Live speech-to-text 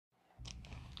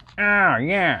Ah,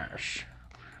 yes.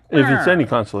 If it's any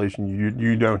consolation,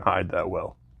 you don't hide that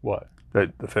well. What?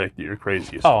 That the fact that you're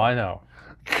crazy as Oh, fuck. I know.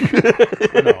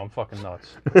 I know, I'm fucking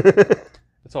nuts.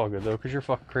 It's all good, though, because you're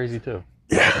fucking crazy, too.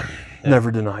 Yeah.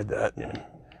 Never denied that.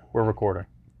 We're recording.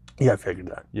 Yeah, I figured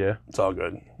that. Yeah? It's all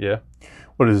good. Yeah?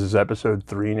 What is this, episode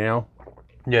 3 now?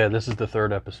 Yeah, this is the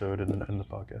third episode in the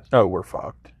podcast. Oh, we're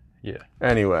fucked. Yeah.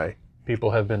 Anyway.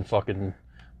 People have been fucking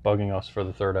bugging us for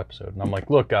the third episode. And I'm like,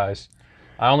 look, guys,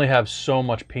 I only have so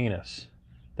much penis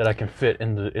that I can fit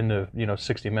in the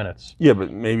 60 minutes. Yeah,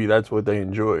 but maybe that's what they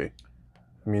enjoy.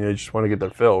 I mean, they just want to get their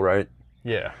fill, right?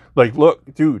 Yeah. Like,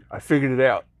 look, dude, I figured it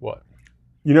out. What?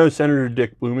 You know Senator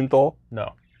Dick Blumenthal?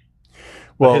 No.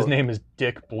 Well, His name is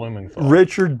Dick Blumenthal.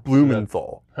 Richard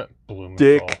Blumenthal. Blumenthal.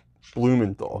 Dick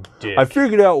Blumenthal. Dick. I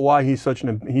figured out why he's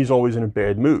always in a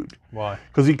bad mood. Why?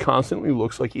 Because he constantly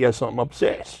looks like he has something up his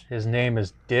ass. His name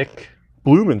is Dick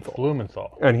Blumenthal.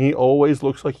 Blumenthal. And he always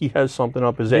looks like he has something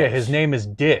up his ass. Yeah, his name is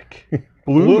Dick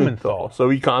Blumenthal. So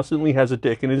he constantly has a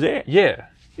dick in his ass. Yeah,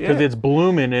 because it's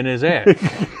blooming in his ass.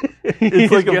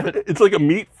 It's like a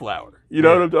meat flower. You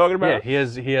know what I'm talking about? Yeah,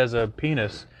 he has a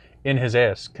penis in his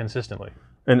ass consistently.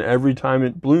 And every time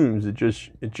it blooms, it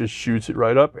just shoots it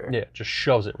right up there. Yeah, just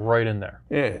shoves it right in there.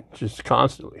 Yeah, just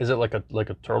constantly. Is it like a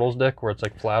turtle's dick where it's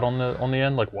like flat on the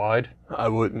end, like wide? I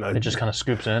wouldn't. It just kind of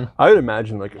scoops in. I would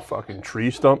imagine like a fucking tree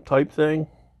stump type thing.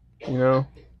 You know?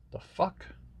 The fuck?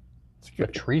 It's A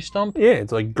good. tree stump? Yeah,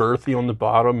 it's like girthy on the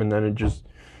bottom, and then it just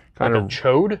kind Like a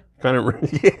chode?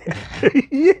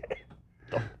 yeah.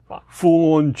 The fuck?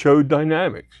 Full on chode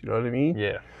dynamics. You know what I mean?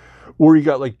 Yeah. Or you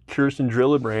got like Kirsten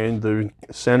Gillibrand, the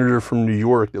senator from New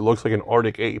York, that looks like an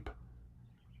Arctic ape.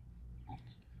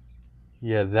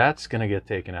 Yeah, that's gonna get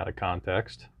taken out of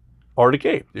context. Arctic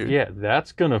ape, dude. Yeah,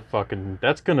 that's gonna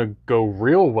go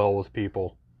real well with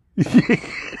people.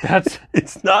 That's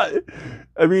It's not.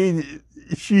 I mean,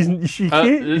 she's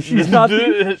not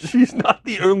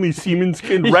the only semen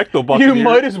skin rectal buccaneer. You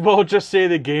might as well just say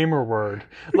the gamer word.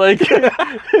 Like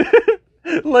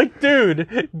like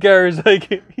dude, Gary's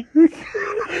like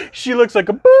she looks like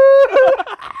a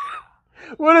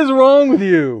What is wrong with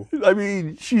you? I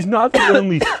mean, she's not the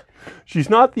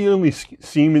only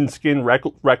semen skin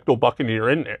rectal buccaneer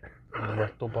in there.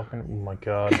 Rectal bucking. Oh my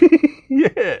god.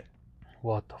 Yeah.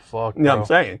 What the fuck, bro? Yeah, I'm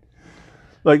saying.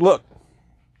 Like, look.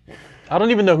 I don't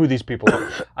even know who these people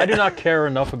are. I do not care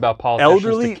enough about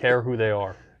politicians to care who they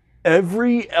are.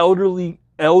 Every elderly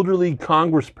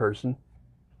congressperson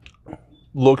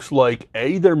looks like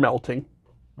A, they're melting,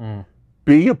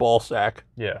 B, a ball sack,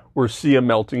 Yeah. or C, a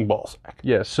melting ball sack.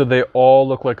 Yeah, so they all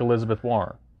look like Elizabeth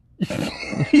Warren. Except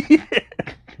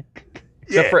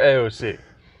for AOC.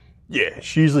 Yeah,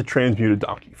 she's a transmuted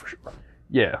donkey for sure.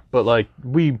 Yeah, but like,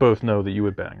 we both know that you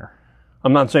would bang her.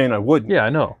 I'm not saying I wouldn't. Yeah, I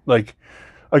know. Like,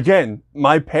 again,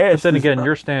 my past. Then again,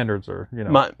 your standards are,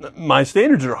 my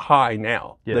standards are high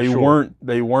now. Yeah, they sure. weren't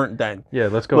then. Yeah,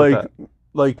 let's go with that.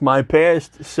 Like my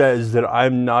past says that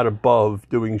I'm not above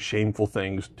doing shameful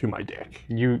things to my dick.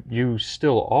 You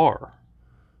still are.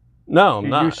 No, I'm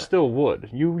not. You still would.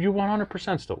 You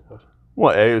 100% still would.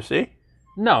 What, AOC?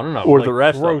 No. Or like the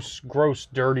rest of gross,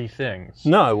 dirty things.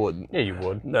 No, I wouldn't. Yeah, you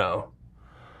would. No.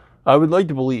 I would like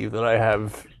to believe that I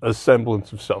have a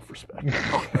semblance of self-respect.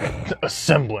 A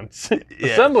semblance.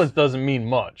 Yes. A semblance doesn't mean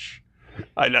much.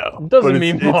 I know. It doesn't but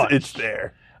mean much. It's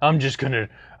there. I'm just gonna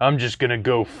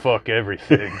go fuck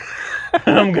everything.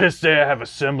 I'm gonna say I have a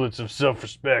semblance of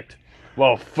self-respect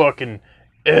while fucking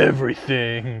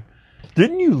everything.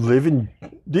 Didn't you live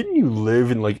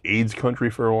in like AIDS country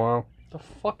for a while? The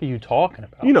fuck are you talking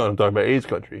about? You know what I'm talking about, AIDS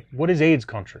country. What is AIDS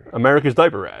country? America's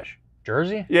diaper rash.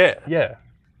 Jersey? Yeah. Yeah.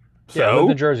 So? Yeah, I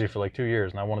lived in Jersey for like 2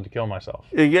 years and I wanted to kill myself.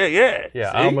 Yeah. Yeah, See?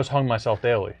 I almost hung myself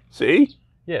daily. See?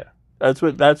 Yeah. That's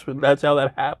how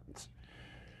that happens.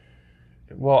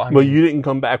 Well, I mean, But you didn't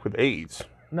come back with AIDS.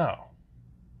 no.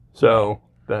 So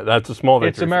that's a small victory.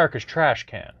 It's America's trash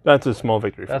can. That's a small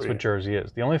victory That's for what you. Jersey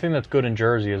is. The only thing that's good in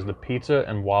Jersey is the pizza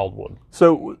and Wildwood.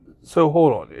 So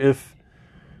hold on.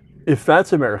 If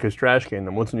that's America's trash can,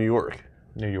 then what's New York?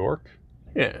 New York?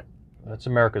 Yeah. That's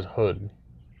America's hood.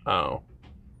 Oh.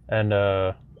 And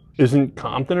Isn't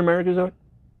Compton America's hood?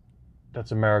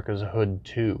 that's America's hood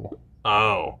too.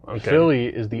 Oh, okay. Philly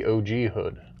is the OG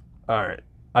hood. All right.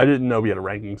 I didn't know we had a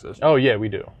ranking system. Oh yeah, we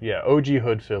do. Yeah, OG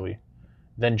hood Philly.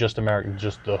 Then just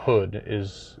the hood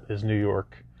is New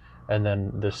York, and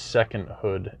then the second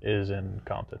hood is in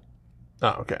Compton.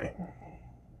 Oh, okay.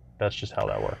 That's just how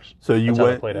that works. So you That's how it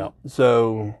went. played out.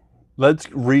 So let's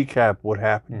recap what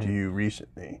happened to you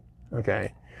recently.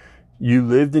 Okay. You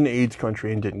lived in AIDS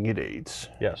country and didn't get AIDS.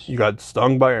 Yes. You got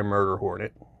stung by a murder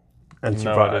hornet and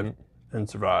No, I survived. didn't. and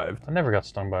survived. I never got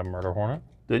stung by a murder hornet.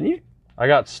 Didn't you? I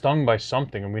got stung by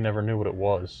something and we never knew what it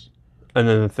was. And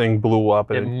then the thing blew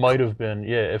up. It And might have been,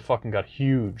 yeah, it fucking got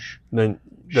huge. then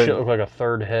Shit looked like a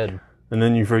third head. And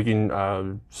then you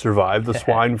freaking survived the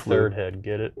swine flu. Third head,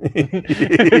 get it?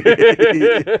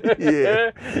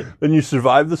 Yeah. Then you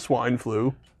survived the swine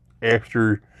flu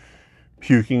after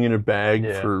puking in a bag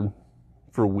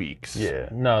for weeks. Yeah.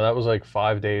 No, that was like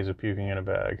 5 days of puking in a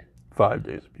bag. 5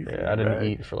 days of puking in a I bag. didn't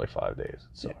eat for like 5 days. It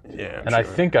sucked. Yeah. I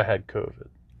think I had COVID.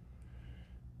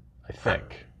 I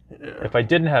think. Yeah. If I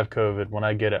didn't have COVID, when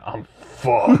I get it, I'm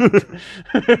fucked.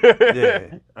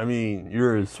 Yeah. I mean,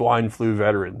 you're a swine flu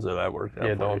veteran, so that worked out.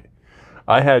 Yeah, for dog. you.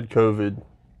 I had COVID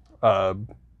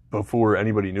before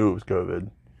anybody knew it was COVID.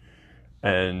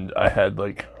 And I had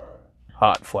like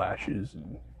hot flashes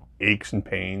and aches and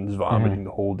pains, vomiting,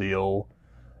 the whole deal.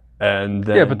 And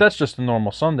then, Yeah, but that's just a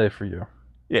normal Sunday for you.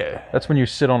 yeah, That's when you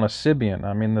sit on a Sibian.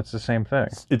 I mean, that's the same thing.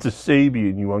 it's a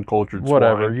Sabian, you uncultured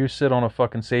Whatever. swine. You sit on a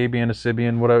fucking Sabian, a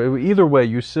Sibian, whatever. Either way,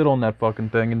 you sit on that fucking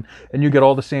thing and you get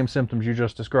all the same symptoms you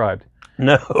just described.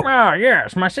 No. Oh,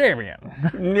 yes, my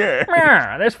Sabian. Yeah.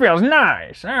 Ah, this feels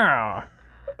nice. Oh.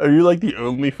 Are you like the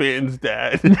OnlyFans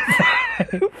dad?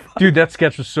 Dude, that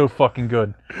sketch was so fucking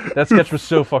good. That sketch was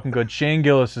so fucking good. Shane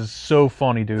Gillis is so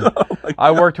funny, dude.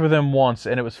 I worked with him once,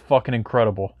 and it was fucking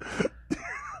incredible.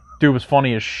 Dude was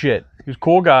funny as shit. He was a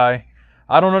cool guy.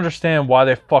 I don't understand why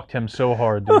they fucked him so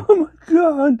hard, dude. Oh my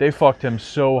god. They fucked him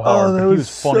so hard, but he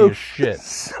was funny as shit.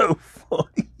 So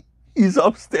funny. He's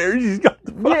upstairs, he's got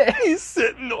the he's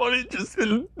sitting on it, just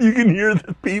and you can hear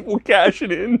the people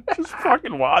cashing in, just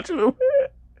fucking watching him.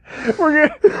 We're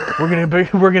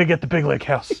gonna get the Big Lake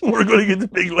House. We're gonna get the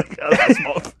big lake house this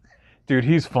month. Dude,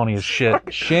 he's funny as shit.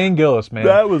 Shane Gillis, man.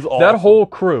 That was awesome. That whole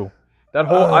crew.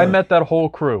 I met that whole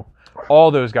crew.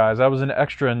 All those guys. I was an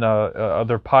extra in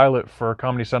their pilot for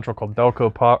Comedy Central called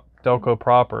Delco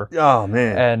Proper. Oh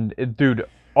man. And dude,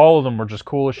 all of them were just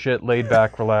cool as shit, laid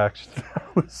back, relaxed.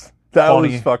 That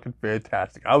Funny. was fucking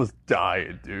fantastic. I was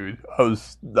dying, dude.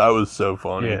 That was so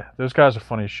funny. Yeah, those guys are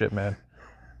funny as shit, man.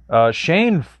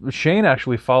 Shane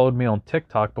actually followed me on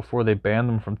TikTok before they banned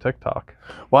him from TikTok.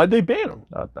 Why'd they ban him?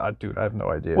 Dude, I have no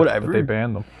idea. Whatever. But they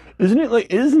banned them.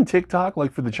 Isn't TikTok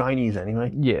like for the Chinese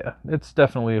anyway? Yeah, it's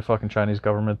definitely a fucking Chinese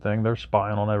government thing. They're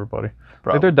spying on everybody.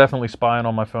 Probably. Like, they're definitely spying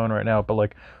on my phone right now. But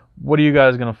like, what are you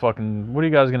guys gonna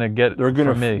get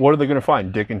from me? What are they gonna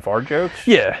find? Dick and fart jokes?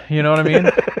 Yeah, you know what I mean?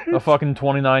 A fucking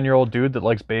 29-year-old dude that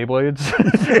likes Beyblades.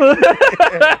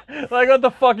 Like, what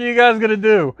the fuck are you guys gonna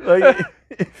do? Like,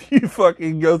 if you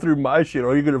fucking go through my shit,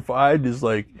 all you're gonna find is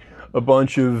like a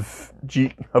bunch of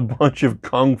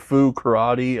kung fu,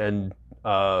 karate, and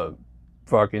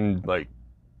fucking like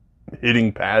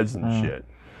hitting pads and shit.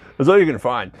 That's all you're gonna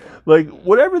find. Like,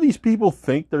 whatever these people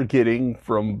think they're getting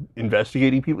from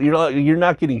investigating people, you're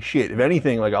not getting shit. If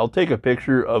anything, like, I'll take a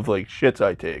picture of like shits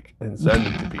I take and send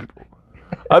it to people.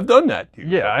 I've done that, dude.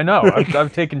 Yeah, I know.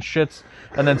 I've taken shits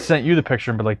and then sent you the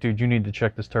picture and been like, dude, you need to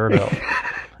check this turd out.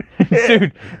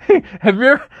 Dude, have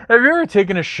you ever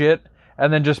taken a shit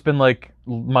and then just been like,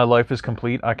 my life is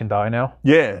complete, I can die now?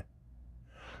 Yeah.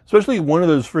 Especially one of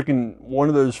those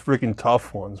freaking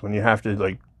tough ones when you have to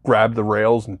like grab the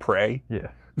rails and pray. Yeah.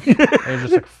 And you're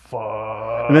just like,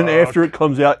 fuck. And then after it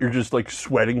comes out, you're just like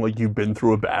sweating like you've been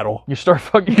through a battle. You start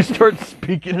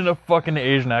speaking in a fucking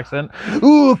Asian accent.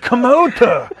 Ooh, come out!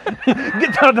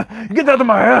 Get out of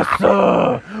my ass!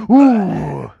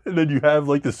 Ooh! And then you have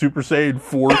like the Super Saiyan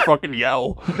 4 fucking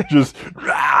yell. Just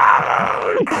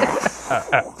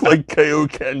like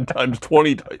Kaioken times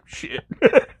 20 type shit.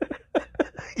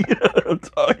 You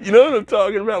know what I'm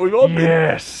talking about? We've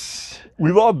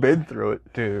all been through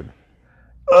it. Dude.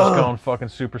 Just going fucking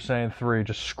Super Saiyan 3,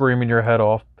 just screaming your head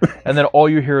off. And then all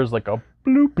you hear is like a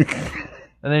bloop.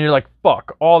 And then you're like,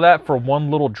 fuck, all that for one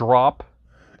little drop?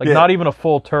 Like, not even a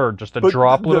full turd, just a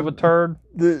droplet of a turd?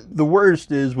 The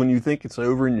worst is when you think it's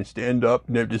over and you stand up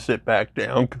and you have to sit back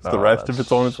down because the rest of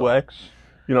it's on its way.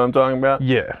 You know what I'm talking about?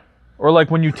 Yeah. Or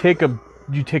like when you take a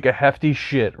hefty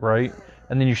shit, right?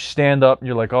 And then you stand up and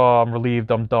you're like, oh, I'm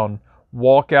relieved, I'm done.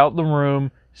 Walk out the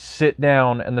room, sit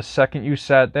down, and the second you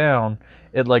sat down,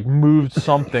 it like moved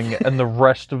something and the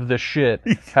rest of the shit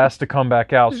has to come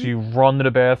back out. So you run to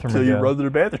the bathroom again. So you run to the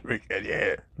bathroom again,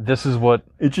 yeah. This is what...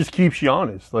 It just keeps you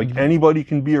honest. Like, anybody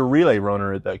can be a relay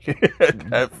runner at that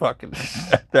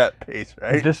at that pace,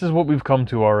 right? This is what we've come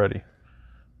to already.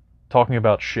 Talking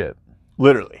about shit.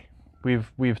 Literally.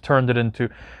 We've turned it into...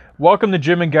 Welcome to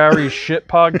Jim and Gary's Shit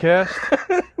Podcast.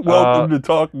 Welcome to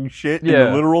talking shit in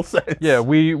the literal sense. Yeah,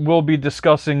 we will be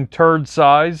discussing turd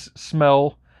size,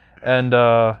 smell, and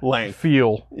length.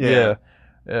 feel. Yeah.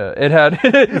 It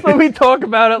had when we talk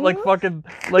about it like fucking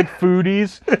like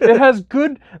foodies. It has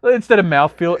good instead of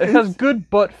mouthfeel. It has good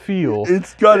butt feel.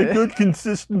 It's got a good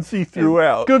consistency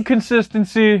throughout. Good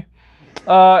consistency.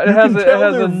 It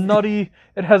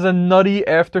has a nutty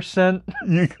after scent.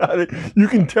 You got it. You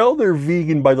can tell they're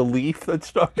vegan by the leaf that's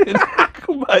stuck in.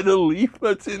 By the leaf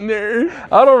that's in there.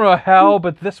 I don't know how,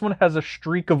 but this one has a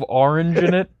streak of orange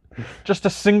in it. Just a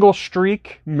single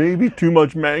streak. Maybe too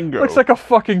much mango. Looks like a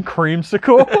fucking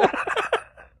creamsicle.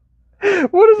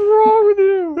 What is wrong with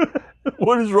you?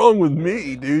 What is wrong with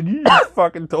me, dude? You just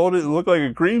fucking told it looked like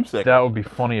a creamsicle. That would be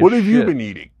funny as What have you shit. been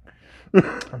eating?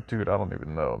 Dude, I don't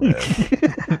even know,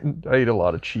 man. I eat a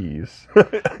lot of cheese.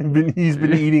 He's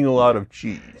been eating a lot of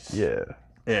cheese. Yeah.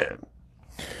 Yeah.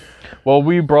 Well,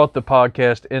 we brought the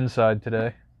podcast inside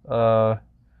today.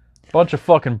 Bunch of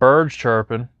fucking birds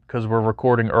chirping because we're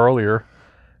recording earlier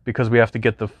because we have to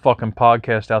get the fucking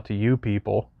podcast out to you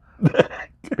people.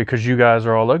 Because you guys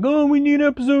are all like, oh, we need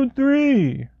episode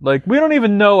 3. Like, we don't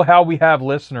even know how we have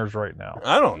listeners right now.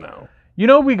 I don't know. You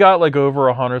know, we got like over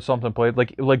 100 something plays.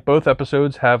 Like both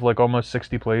episodes have like almost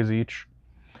 60 plays each.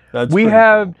 That's We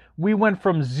pretty went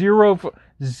from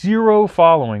zero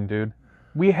following, dude.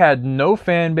 We had no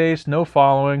fan base, no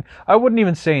following. I wouldn't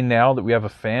even say now that we have a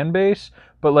fan base,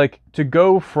 but like to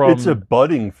go from It's a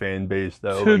budding fan base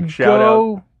though. to Like shout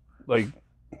go, out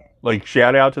like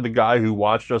shout out to the guy who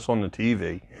watched us on the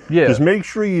TV. yeah, Just make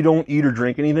sure you don't eat or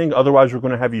drink anything, otherwise we're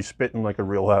gonna have you spitting like a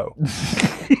real hoe.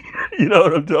 You know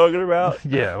what I'm talking about?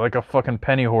 yeah, like a fucking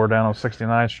penny whore down on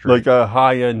 69th Street. Like a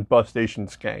high-end bus station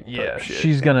skank. Yeah, type shit.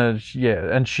 she's gonna,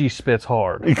 and she spits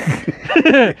hard.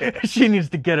 She needs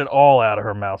to get it all out of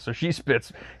her mouth, so she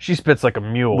spits like a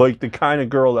mule. like the kind of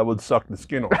girl that would suck the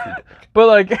skin off your dick.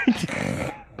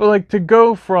 But like to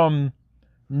go from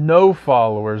no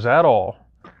followers at all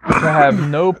to have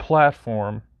no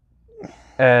platform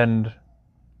and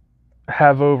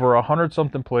have over 100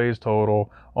 something plays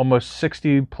total, almost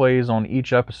 60 plays on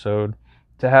each episode,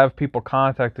 to have people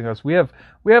contacting us. We have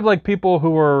like people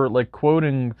who are like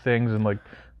quoting things and like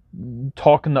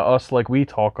talking to us like we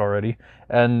talk already,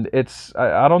 and it's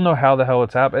I don't know how the hell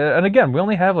it's happened. And again, we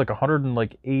only have like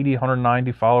 180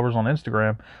 190 followers on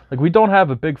Instagram. Like, we don't have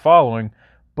a big following,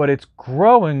 but it's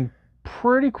growing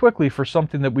pretty quickly for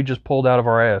something that we just pulled out of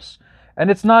our ass. And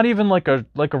it's not even like a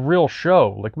real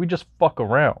show. Like, we just fuck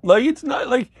around. Like, it's not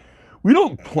like we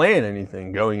don't plan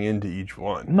anything going into each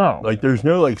one. No. Like, there's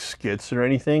no like skits or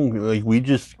anything. Like, we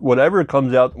just whatever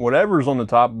comes out, whatever's on the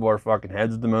top of our fucking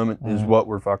heads at the moment is what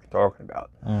we're fucking talking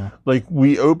about. Like,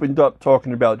 we opened up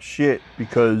talking about shit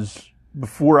because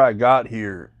before I got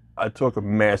here, I took a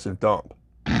massive dump.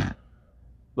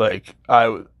 Like,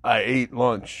 I ate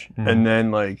lunch and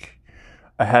then like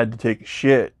I had to take a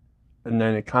shit, and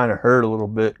then it kind of hurt a little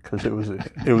bit because it was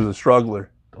a struggler.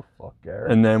 The fuck,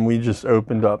 Garrett? And then we just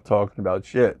opened up talking about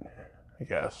shit. I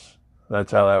guess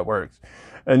that's how that works.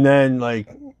 And then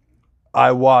like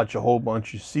I watch a whole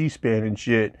bunch of C-SPAN and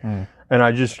shit, and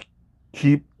I just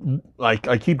keep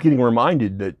getting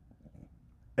reminded that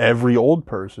every old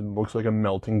person looks like a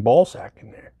melting ball sack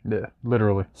in there. Yeah,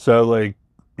 literally. So like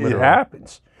it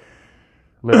happens.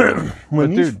 Literally. When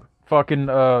But these- dude, fucking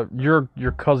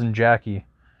your cousin Jackie,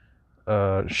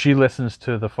 she listens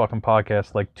to the fucking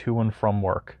podcast like to and from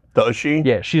work. Does she?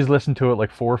 Yeah, she's listened to it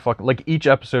like like each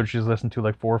episode she's listened to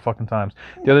like 4 fucking times.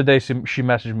 The other day she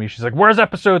messaged me. She's like, "Where's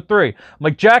episode 3?" I'm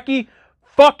like, "Jackie,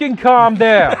 fucking calm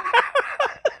down.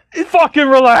 Fucking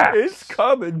relax." It's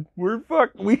coming. We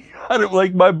got it.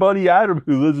 Like my buddy Adam,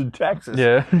 who lives in Texas.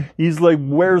 Yeah. He's like,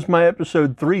 "Where's my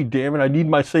episode 3? Damn it! I need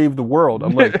my Save the World."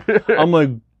 I'm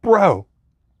like, bro,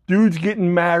 dude's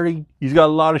getting married. He's got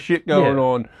a lot of shit going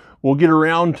on. We'll get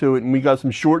around to it, and we got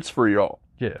some shorts for y'all.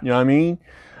 Yeah. You know what I mean?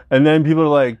 And then people are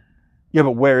like, "Yeah,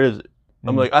 but where is it?"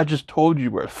 I'm like, "I just told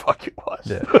you where the fuck it was."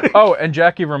 Yeah. Oh, and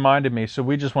Jackie reminded me. So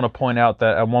we just want to point out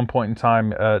that at one point in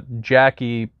time,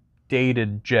 Jackie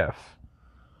dated Jeff.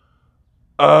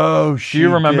 Oh, Do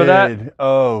you remember that?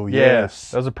 Oh,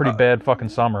 yes. That was a pretty bad fucking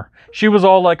summer. She was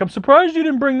all like, "I'm surprised you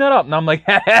didn't bring that up." And I'm like,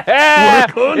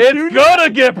 it's gonna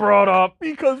get brought up.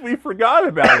 Because we forgot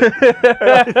about it. And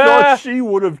I thought she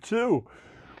would have too.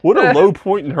 What a low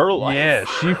point in her life.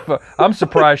 Yeah, I'm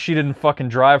surprised she didn't fucking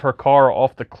drive her car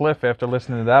off the cliff after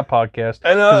listening to that podcast,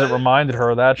 because it reminded her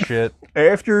of that shit.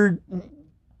 After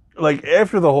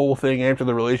the whole thing, after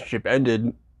the relationship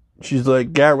ended, she's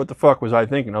like, "Garrett, what the fuck was I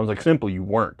thinking?" I was like, "Simple, you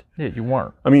weren't." Yeah, you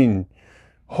weren't. I mean,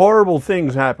 horrible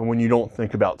things happen when you don't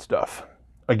think about stuff.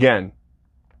 Again,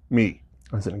 me,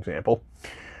 as an example.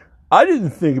 I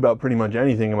didn't think about pretty much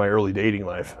anything in my early dating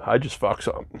life. I just fucked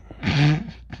something.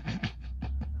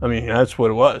 I mean, that's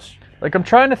what it was. Like I'm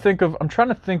trying to think of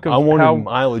I wanted how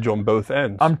mileage on both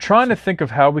ends. I'm trying to think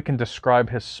of how we can describe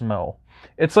his smell.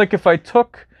 It's like if I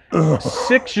took a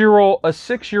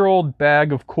 6-year-old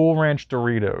bag of Cool Ranch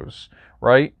Doritos,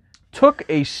 right? Took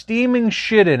a steaming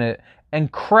shit in it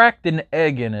and cracked an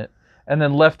egg in it and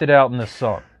then left it out in the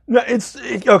sun. No, it's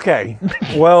okay.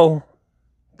 Well,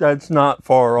 that's not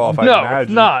far off. I'd No, imagine.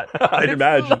 it's not. I'd It's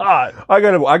imagine. not.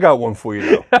 I got one for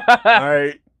you though. All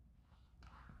right.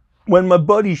 When my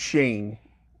buddy Shane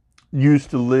used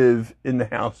to live in the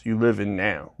house you live in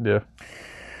now, Yeah.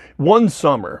 one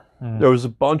summer there was a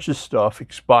bunch of stuff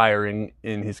expiring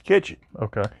in his kitchen.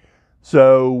 Okay.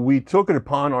 So we took it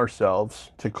upon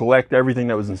ourselves to collect everything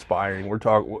that was expiring. We're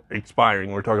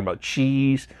talking about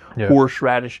cheese, Yeah.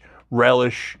 horseradish,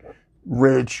 relish,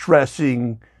 red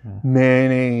dressing,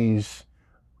 mayonnaise,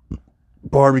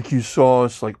 barbecue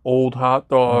sauce, like old hot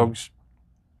dogs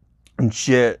and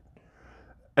shit.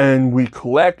 And we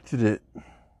collected it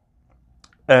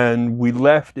and we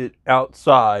left it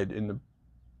outside in the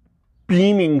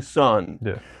beaming sun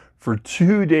Yeah. for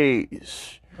 2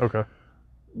 days Okay.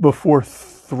 before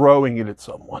throwing it at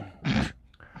someone.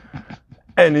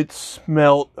 And it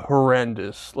smelled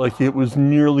horrendous, like it was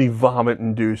nearly vomit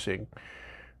inducing.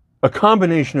 A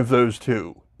combination of those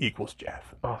two equals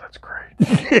Jeff. Oh, that's great.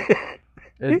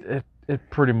 It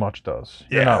pretty much does.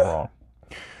 You're not wrong.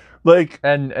 Like,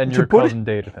 And To your put cousin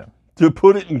dated him. to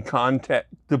put it in context,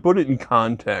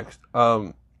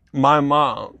 my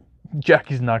mom,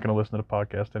 Jackie's not going to listen to the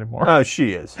podcast anymore.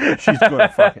 she is. She's going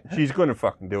to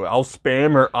fucking do it. I'll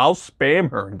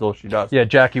spam her until she does. Yeah,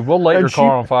 Jackie, we'll light your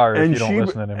car on fire if you don't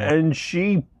listen anymore. And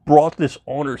she brought this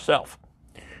on herself.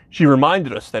 She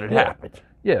reminded us that it happened.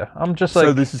 Yeah, I'm just like,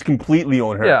 So this is completely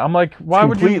on her. yeah, I'm like, why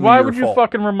would completely you your fault.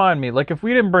 fucking remind me? Like, if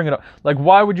we didn't bring it up, like,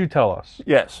 why would you tell us?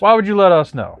 Yes. Why would you let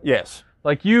us know? Yes.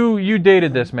 Like, you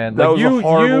dated this man. That Like, was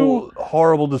a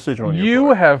horrible decision on your you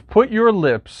part. have put your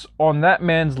lips on that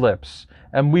man's lips,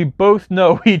 and we both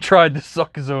know he tried to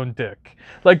suck his own dick.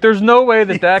 Like, there's no way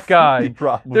that He guy,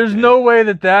 probably there's did. no way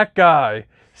that guy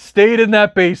stayed in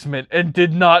that basement and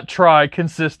did not try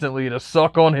consistently to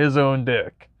suck on his own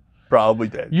dick. Probably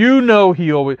did. You know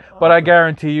he always, but I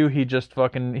guarantee you he just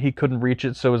fucking, he couldn't reach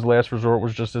it, so his last resort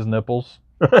was just his nipples.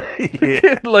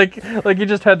 Yeah. like he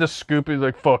just had to scoop it, he's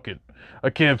like, fuck it, I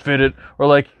can't fit it. Or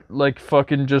like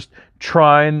fucking just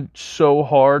trying so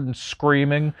hard and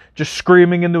screaming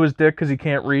into his dick because he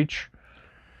can't reach.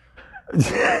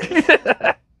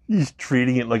 He's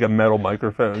treating it like a metal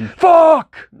microphone.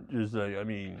 Fuck! Just like, I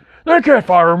mean, They can't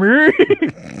fire me!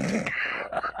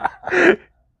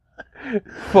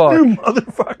 Fuck. you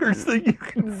motherfuckers think you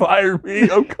can fire me?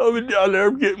 I'm coming down there,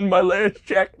 I'm getting my last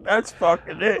check. That's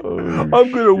fucking it. Oh, I'm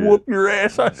gonna whoop your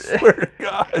ass, I swear to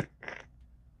God.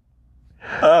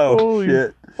 Oh Holy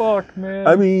shit. fuck, man.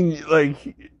 I mean,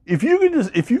 like, if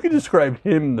you could describe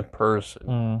him, the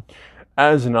person,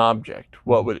 as an object,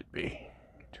 what would it be?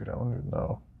 Dude, I don't even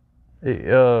know.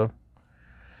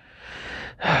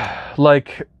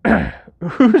 Like,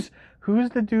 who's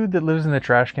the dude that lives in the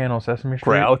trash can on Sesame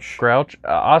Street? Grouch.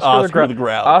 Oscar the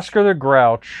Grouch. Oscar the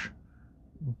Grouch,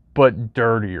 but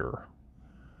dirtier.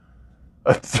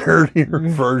 A dirtier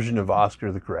version of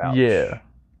Oscar the Grouch. Yeah.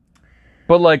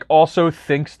 But, like, also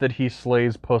thinks that he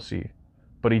slays pussy,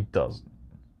 but he doesn't.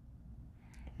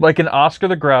 Like an Oscar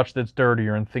the Grouch that's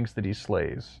dirtier and thinks that he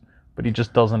slays, but he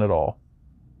just doesn't at all.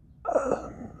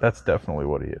 That's definitely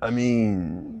what he is. I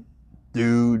mean,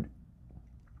 dude,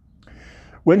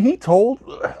 when he told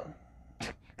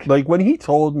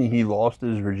me he lost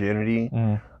his virginity,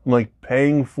 I'm like,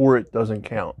 paying for it doesn't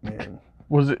count, man.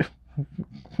 Was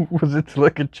it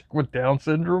like a chick with Down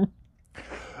syndrome?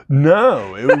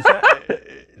 No, it was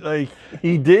like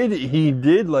he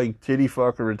did like titty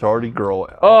fuck a retarded girl.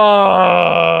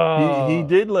 Oh, He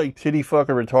did like titty fuck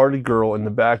a retarded girl in the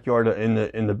backyard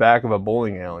in the back of a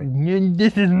bowling alley.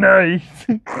 This is nice.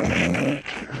 Like,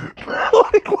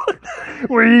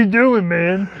 What are you doing,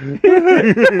 man?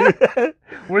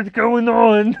 What's going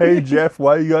on? Hey Jeff,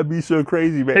 why you gotta be so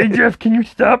crazy, man? Hey Jeff, can you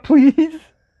stop, please?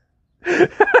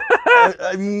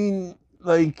 I mean,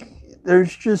 like,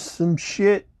 there's just some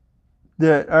shit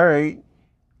that, all right,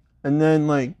 and then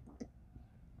like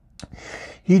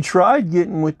he tried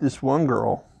getting with this one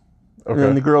girl, and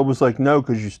then the girl was like, "No,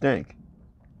 because you stink."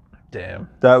 Damn.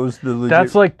 That was the legit.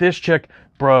 That's like this chick,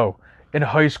 bro. In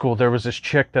high school, there was this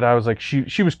chick that I was like,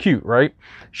 she was cute, right?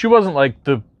 She wasn't like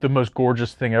the most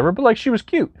gorgeous thing ever, but like she was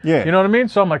cute. Yeah. You know what I mean?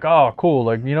 So I'm like, oh, cool.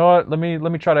 Like, you know what? Let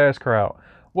me try to ask her out.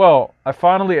 Well, I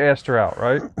finally asked her out,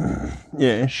 right?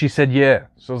 Yeah. She said yeah.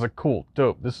 So I was like, cool,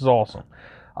 dope. This is awesome.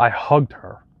 I hugged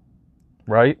her,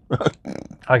 right?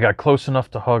 I got close enough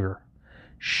to hug her.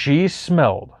 She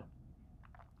smelled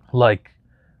like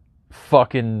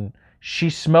fucking... She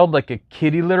smelled like a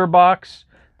kitty litter box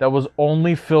that was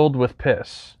only filled with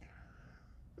piss.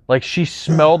 Like, she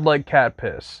smelled like cat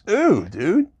piss. Ooh,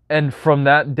 dude. And from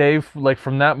that day, like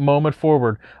from that moment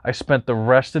forward, I spent the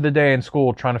rest of the day in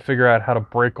school trying to figure out how to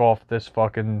break off this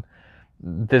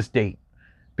date.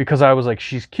 Because I was like,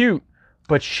 she's cute,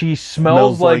 but she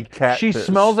smells like cat she piss.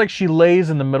 smells like she lays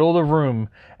in the middle of the room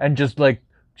and just like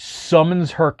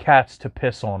summons her cats to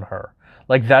piss on her.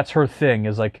 Like, that's her thing,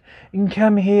 is like,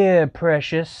 come here,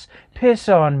 precious, piss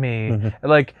on me.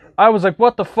 Like, I was like,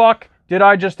 what the fuck did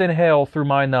I just inhale through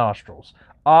my nostrils?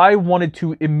 I wanted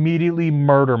to immediately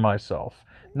murder myself.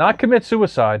 Not commit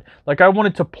suicide. Like, I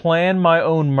wanted to plan my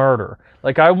own murder.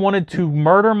 Like, I wanted to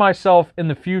murder myself in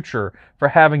the future for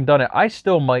having done it. I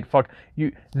still might fuck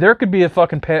you. There could be a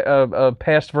fucking a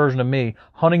past version of me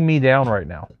hunting me down right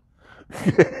now.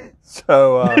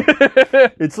 So,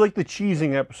 it's like the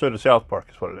cheesing episode of South Park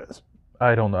is what it is.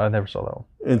 I don't know. I never saw that one.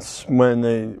 It's when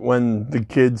the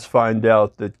kids find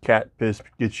out that cat piss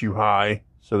gets you high,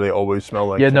 so they always smell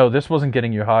like... Yeah, no, this wasn't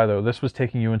getting you high, though. This was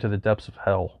taking you into the depths of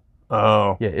hell.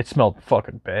 Oh. Yeah, it smelled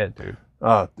fucking bad, dude.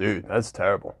 Oh, dude, that's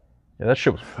terrible. Yeah, that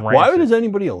shit was rancid. Why does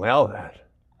anybody allow that?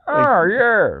 Oh,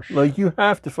 yes. Like, you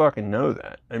have to fucking know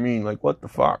that. I mean, like, what the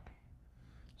fuck?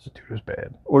 This dude was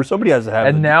bad. Or somebody has to have...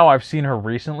 And now I've seen her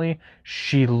recently.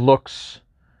 She looks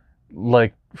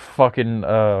like fucking,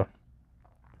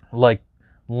 like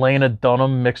Lena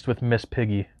Dunham mixed with Miss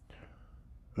Piggy.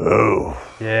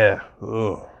 Oh. Yeah.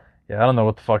 Oh. Yeah, I don't know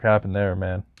what the fuck happened there,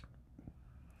 man.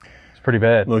 It's pretty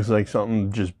bad. Looks like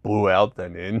something just blew out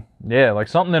then in. Yeah, like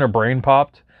something in her brain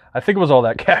popped. I think it was all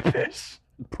that cat piss.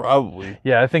 Probably.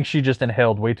 Yeah, I think she just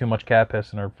inhaled way too much cat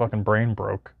piss and her fucking brain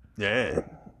broke. Yeah.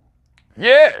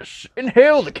 Yes!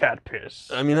 Inhale the cat piss.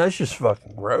 I mean, that's just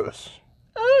fucking gross.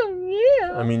 Oh,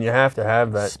 yeah. I mean, you have to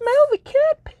have that. Smell the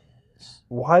cat piss.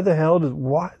 Why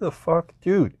the fuck,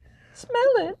 dude?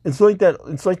 Smell it. It's like that.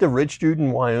 It's like the rich dude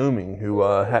in Wyoming who,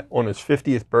 on his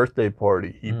 50th birthday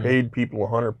party, he paid people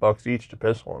 $100 each to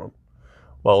piss on him.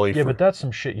 But that's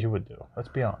some shit you would do. Let's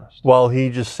be honest. While he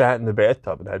just sat in the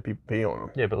bathtub and had people pee on him.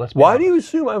 Yeah, but let's be Why honest. do you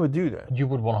assume I would do that? You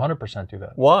would 100% do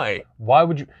that. Why? Why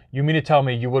would you... You mean to tell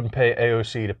me you wouldn't pay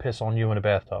AOC to piss on you in a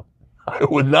bathtub? I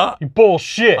would not. You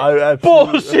bullshit. I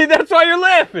absolutely... Bullshit, that's why you're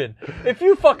laughing. If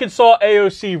you fucking saw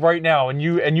AOC right now and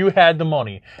you had the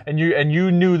money and you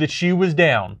knew that she was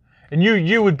down, and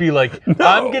you would be like, No,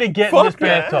 I'm gonna get in this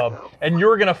bathtub and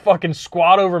you're gonna fucking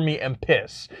squat over me and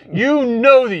piss. You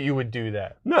know that you would do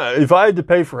that. No, if I had to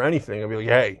pay for anything, I'd be like,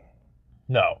 hey,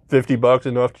 No. $50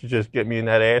 enough to just get me in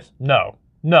that ass? No.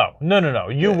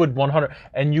 You would 100,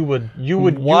 and you would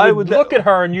Why would that- look at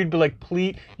her and you'd be like,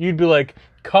 please, you'd be like,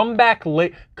 come back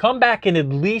in at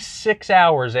least 6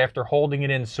 hours after holding it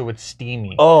in so it's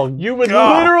steamy. Oh, You would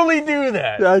God. literally do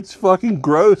that. That's fucking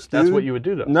gross, dude. That's what you would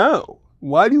do, though. No.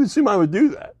 Why do you assume I would do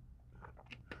that?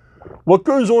 What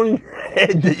goes on in your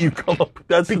head that you come up with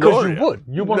that Because scenario? you would.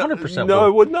 You 100% would. No, I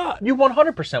would not. You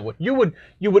 100% would.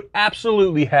 You would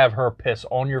absolutely have her piss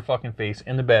on your fucking face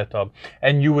in the bathtub,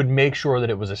 and you would make sure that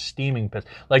it was a steaming piss.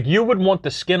 Like, you would want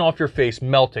the skin off your face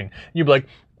melting. You'd be like,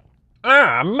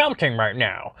 I'm melting right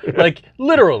now. Like,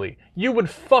 literally.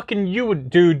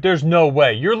 Dude, there's no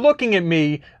way. You're looking at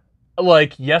me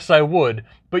like, yes, I would,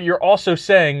 but you're also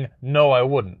saying, no, I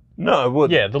wouldn't. No, I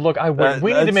wouldn't. Yeah, I would.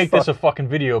 We need to make this a fucking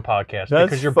video podcast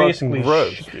because you're fucking basically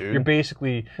gross, dude. You're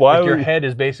basically your head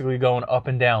is basically going up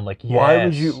and down. Like,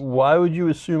 yes. Why would you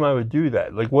assume I would do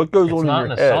that? Like, what goes on in your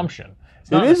head? It's not an assumption.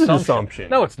 It is an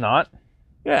assumption. No, it's not.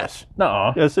 Yes.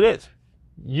 Nuh-uh. Yes, it is.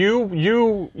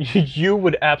 You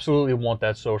would absolutely want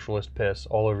that socialist piss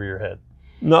all over your head.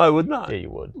 No, I would not. Yeah, you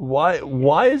would.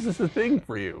 Why is this a thing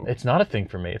for you? It's not a thing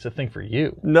for me. It's a thing for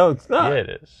you. No, it's not. Yeah,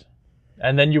 it is.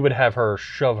 And then you would have her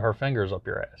shove her fingers up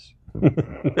your ass.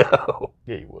 No.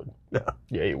 Yeah, you would. No.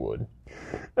 Yeah, you would.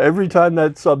 Every time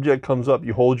that subject comes up,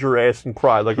 you hold your ass and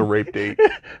cry like a rape date.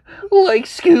 Like,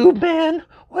 Scoob, man,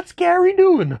 what's Gary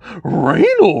doing?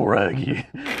 Renal, Raggy.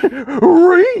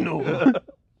 Renal.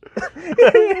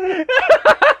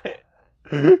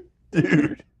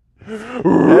 Dude.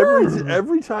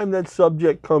 Every time that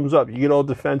subject comes up, you get all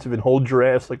defensive and hold your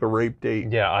ass like a rape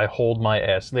date. Yeah, I hold my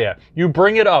ass. Yeah, you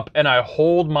bring it up and I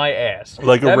hold my ass.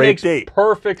 Like a rape date. That makes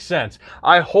perfect sense.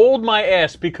 I hold my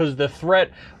ass because the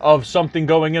threat of something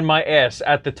going in my ass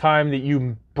at the time that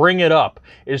you bring it up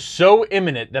is so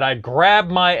imminent that I grab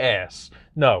my ass.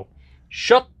 No.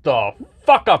 Shut the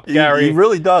fuck up, Gary. He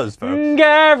really does, folks.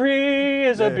 Gary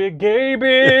is a big gay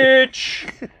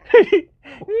bitch.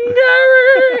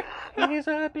 Gary He's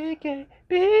a big gay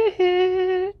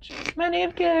bitch. My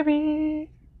name's Gary.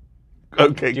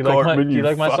 Okay, Cartman, do you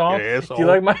like my fucking song? asshole. Do you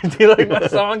like my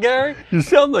song, Gary? You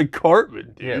sound like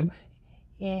Cartman, dude.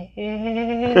 Yeah.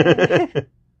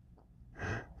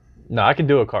 No, I can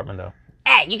do a Cartman though.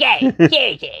 Ah, you guys,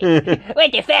 seriously,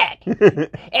 what the fuck?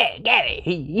 Hey, Gary,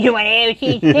 you want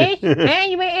AOC's piss? Huh?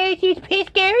 You want AOC's piss,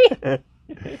 Gary?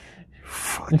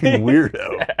 Fucking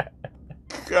weirdo.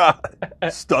 God,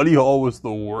 study hall was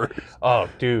the worst. Oh,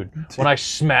 dude, when I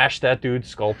smashed that dude's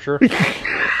sculpture.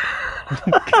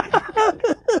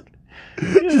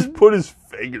 Just put his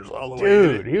fingers all the way in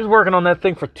Dude, he was working on that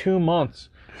thing for 2 months.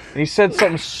 And he said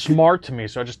something smart to me,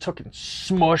 so I just took it and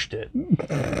smushed it.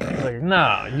 Like,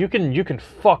 nah, you can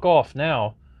fuck off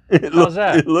now. How's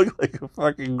that? It looked like a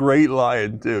fucking great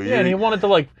lion, too. Yeah, and he wanted to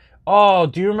like, oh,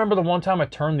 do you remember the one time I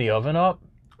turned the oven up?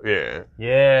 Yeah.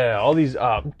 Yeah, all these,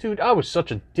 dude, I was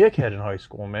such a dickhead in high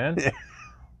school, man.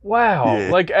 Wow. Yeah.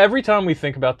 Like, every time we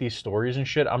think about these stories and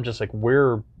shit, I'm just like,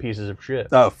 we're pieces of shit.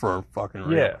 Oh, for fucking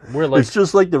real. Yeah, we're like, It's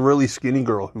just like the really skinny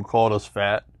girl who called us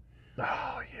fat. oh,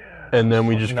 yeah. And then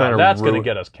we just kind of that's going to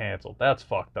get us canceled. That's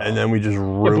fucked up. And then we just Yeah,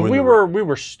 ruined but we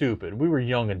were stupid. We were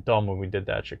young and dumb when we did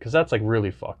that shit, because that's like really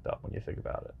fucked up when you think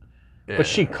about it. Yeah. But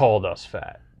she called us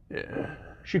fat. Yeah.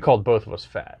 She called both of us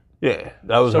fat. Yeah,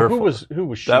 that was So her who fault.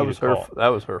 was she? That was to her. call? That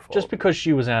was her fault. Just because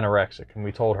she was anorexic and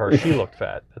we told her she looked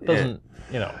fat, that doesn't,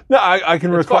 you know. No, I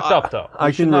can It's recall. fucked up, though. I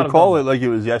We should can not have recall done it like it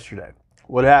was yesterday.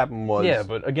 What happened was. Yeah,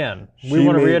 but again, we she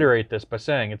want to made- reiterate this by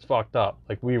saying it's fucked up.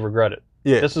 Like, we regret it.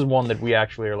 Yeah. This is one that we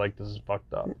actually are like, this is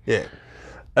fucked up. Yeah,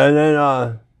 and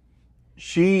then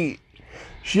she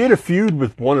had a feud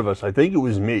with one of us. I think it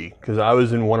was me because I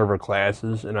was in one of her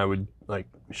classes, and I would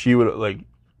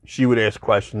she would ask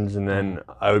questions, and then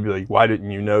I would be like, "Why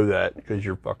didn't you know that? Because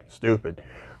you're fucking stupid,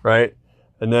 right?"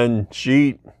 And then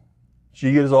she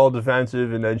gets all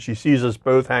defensive, and then she sees us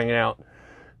both hanging out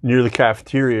near the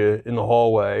cafeteria in the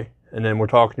hallway, and then we're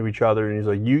talking to each other, and he's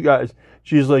like,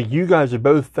 she's like, "You guys are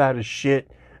both fat as shit,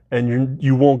 and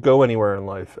you won't go anywhere in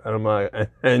life." And I'm like,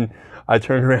 and I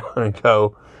turn around and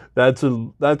go, that's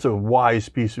a wise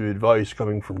piece of advice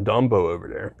coming from Dumbo over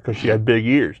there, because she had big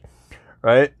ears,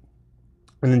 right?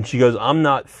 And then she goes, "I'm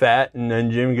not fat." And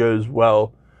then Jim goes,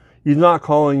 "Well, he's not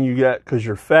calling you that because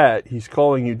you're fat. He's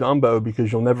calling you Dumbo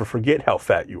because you'll never forget how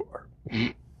fat you are."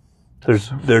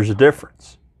 There's a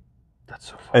difference. That's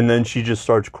so funny. And then she just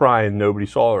starts crying. Nobody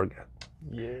saw her again.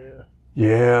 Yeah.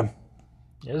 Yeah.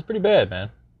 Yeah, it's pretty bad,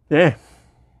 man. Yeah.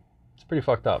 It's pretty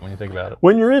fucked up when you think about it.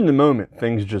 When you're in the moment,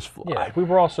 things just fly. Yeah, we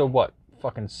were also, what,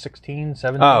 fucking 16,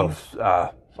 17?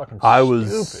 Oh, Fucking I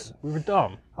was- stupid. We were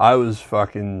dumb. I was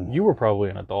fucking. You were probably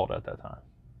an adult at that time.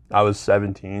 I was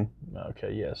 17.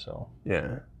 Okay, yeah, so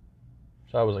Yeah.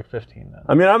 I was like 15 then.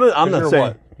 I mean, I'm 'Cause not you're saying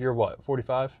what? You're what,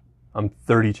 45? I'm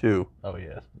 32. Oh,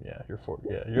 yeah, you're 40.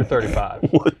 Yeah, you're 35.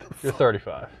 What the You're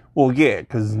 35. Well, yeah,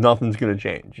 because nothing's gonna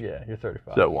change. Yeah, you're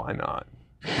 35. So why not?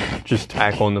 Just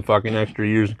tack on the fucking extra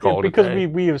years and call it a because day.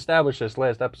 we established this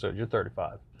last episode, you're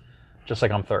 35. Just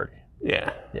like I'm 30.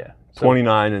 Yeah. Yeah. So,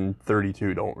 29 and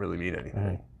 32 don't really mean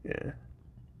anything. Yeah.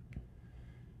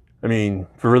 I mean,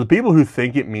 for the people who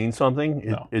think it means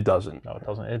something, it doesn't. No, it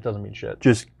doesn't. It doesn't mean shit.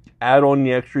 Just add on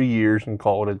the extra years and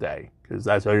call it a day, because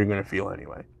that's how you're going to feel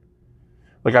anyway.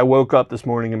 Like, I woke up this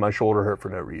morning and my shoulder hurt for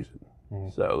no reason.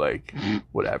 So, like,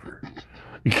 whatever.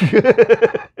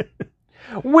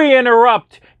 We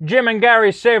interrupt Jim and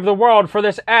Gary Save the World for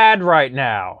this ad right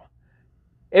now.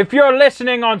 If you're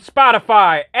listening on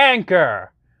Spotify,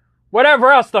 Anchor,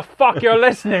 whatever else the fuck you're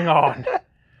listening on,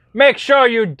 make sure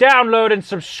you download and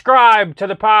subscribe to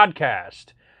the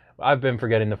podcast. I've been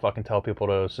forgetting to fucking tell people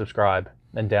to subscribe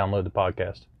and download the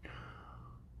podcast.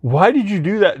 Why did you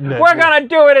do that? We're gonna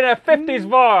do it in a 50s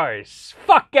voice.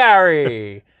 Fuck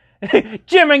Gary.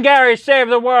 Jim and Gary Save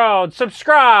the World.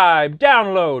 Subscribe,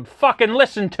 download, fucking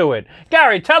listen to it.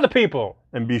 Gary, tell the people.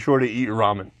 And be sure to eat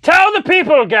ramen. Tell the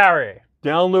people, Gary.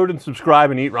 Download and subscribe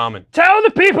and eat ramen. Tell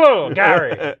the people,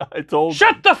 Gary. I told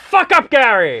Shut the fuck up,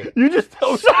 Gary. you. Just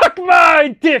told Suck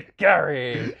my dick,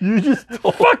 Gary. you just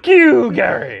told Fuck you,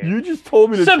 Gary. you just told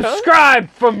me to Subscribe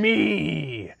for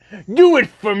me. Do it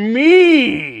for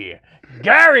me.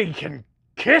 Gary can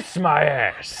kiss my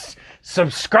ass.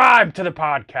 Subscribe to the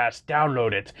podcast.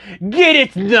 Download it. Get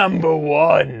it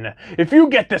 #1. If you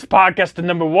get this podcast to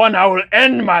 #1, I will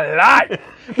end my life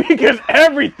because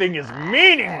everything is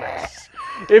meaningless.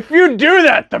 If you do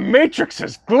that, the Matrix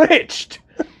is glitched.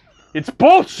 It's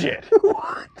bullshit.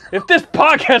 If this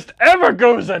podcast ever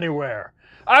goes anywhere,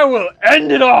 I will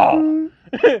end it all.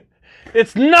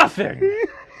 It's nothing.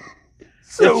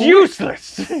 It's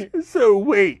useless. So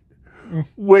wait,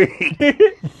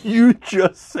 Wait, you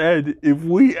just said if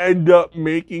we end up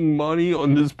making money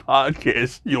on this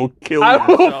podcast, you'll kill I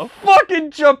will yourself.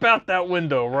 fucking jump out that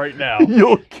window right now.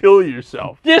 You'll kill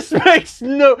yourself. This makes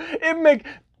no,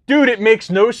 dude, it makes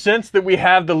no sense that we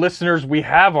have the listeners we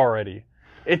have already.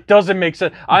 It doesn't make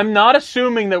sense. I'm not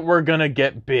assuming that we're gonna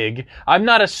get big. I'm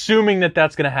not assuming that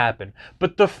that's gonna happen.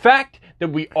 But the fact that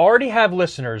we already have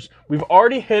listeners, we've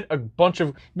already hit a bunch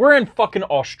of, we're in fucking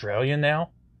Australia now.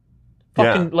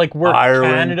 Fucking, Yeah. like, we're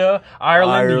Ireland. Canada,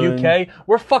 Ireland, the UK.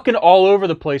 We're fucking all over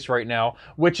the place right now,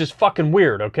 which is fucking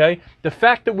weird, okay? The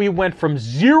fact that we went from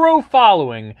 0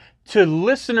 following to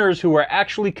listeners who are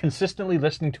actually consistently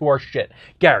listening to our shit.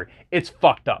 Gary, it's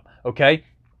fucked up, okay?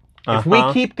 If we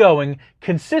keep going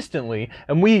consistently,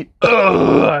 and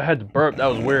I had to burp, that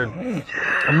was weird.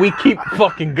 And we keep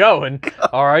fucking going,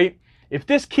 alright? If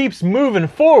this keeps moving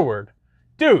forward,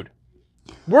 dude,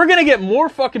 we're gonna get more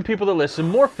fucking people to listen,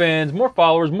 more fans, more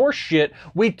followers, more shit.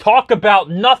 We talk about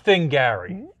nothing,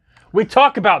 Gary. We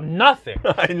talk about nothing.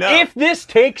 I know. If this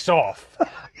takes off,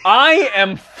 I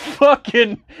am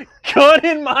fucking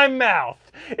cutting my mouth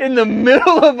in the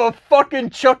middle of a fucking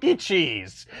Chuck E.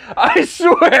 Cheese. I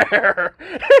swear.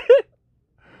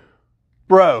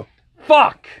 Bro,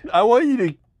 Fuck. I want you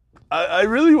to, I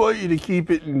really want you to keep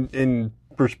it in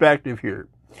perspective here.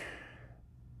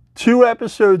 2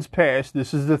 episodes passed.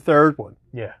 This is the 3rd one.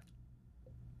 Yeah.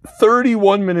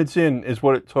 31 minutes in is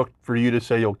what it took for you to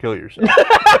say you'll kill yourself.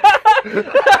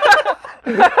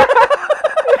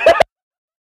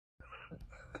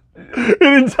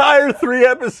 An entire 3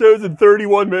 episodes in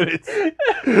 31 minutes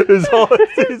is all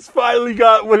it's finally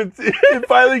got what it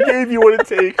finally gave you what it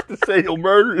takes to say you'll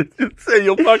murder, to say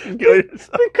you'll fucking kill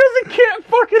yourself. Because it can't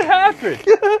fucking happen.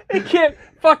 It can't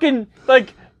fucking,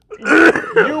 like,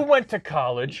 you went to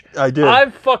college. I did.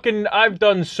 I've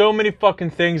done so many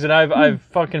fucking things, and I've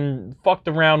fucking fucked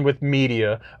around with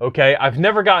media, okay? I've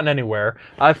never gotten anywhere.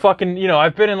 I've been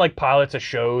in, like, pilots of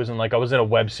shows, and, like, I was in a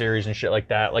web series and shit like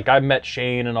that. Like, I met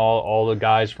Shane and all the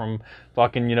guys from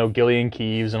fucking, Gillian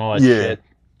Keeves and all that shit.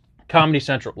 Comedy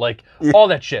Central, like, all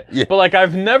that shit. Yeah. But, like,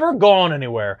 I've never gone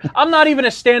anywhere. I'm not even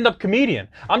a stand-up comedian.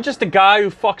 I'm just a guy who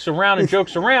fucks around and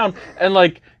jokes around and,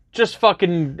 like, just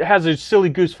fucking has a silly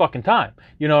goose fucking time.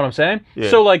 You know what I'm saying? Yeah.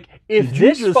 So, like, if Did you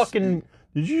this just- fucking...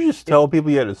 Did you just tell people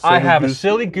you had a silly I have goose? a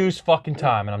silly goose fucking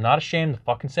time, and I'm not ashamed to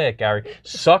fucking say it, Gary.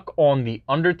 Suck on the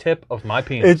undertip of my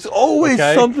penis. It's always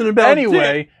okay? something about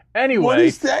Anyway, dick. What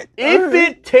is that? if Alright.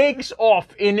 it takes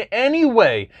off in any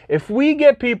way, if we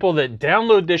get people that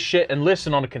download this shit and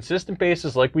listen on a consistent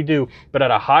basis like we do, but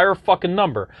at a higher fucking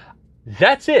number,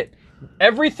 that's it.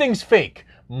 Everything's fake.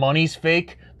 Money's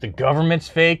fake. The government's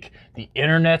fake. The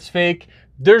internet's fake.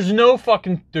 There's no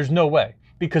way.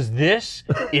 Because this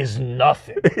is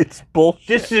nothing. It's bullshit.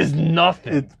 This is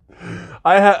nothing.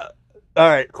 All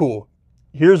right, cool.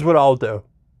 Here's what I'll do.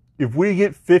 If we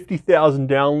get 50,000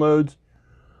 downloads,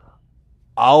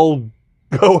 I'll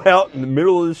go out in the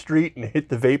middle of the street and hit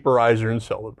the vaporizer and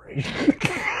celebrate.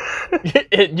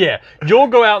 Yeah, you'll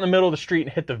go out in the middle of the street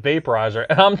and hit the vaporizer,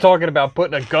 and I'm talking about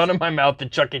putting a gun in my mouth to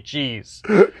Chuck E. Cheese.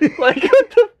 Like, what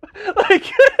the... Like...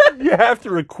 You have to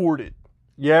record it.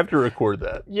 You have to record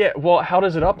that. Yeah, well, how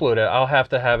does it upload it? I'll have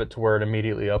to have it to where it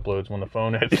immediately uploads when the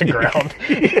phone hits the ground.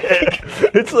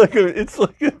 It's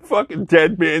like a fucking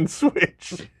dead man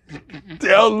switch.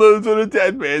 Downloads on a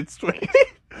dead man switch.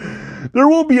 There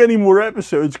won't be any more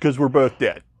episodes because we're both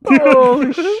dead. Oh,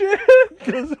 shit.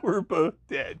 Because we're both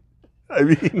dead. I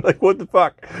mean, like, what the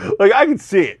fuck? Like, I can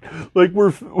see it. Like,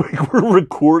 we're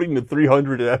recording the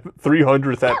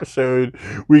 300th episode.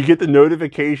 We get the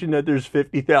notification that there's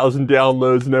 50,000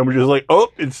 downloads, and then we're just like, oh,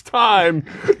 it's time.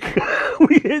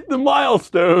 We hit the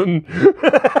milestone.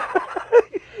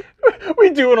 We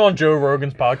do it on Joe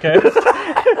Rogan's podcast.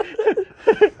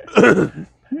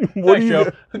 What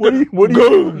Thanks,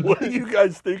 are you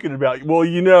guys thinking about? Well,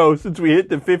 since we hit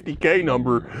the 50K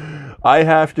number, I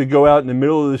have to go out in the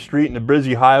middle of the street in a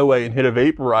busy highway and hit a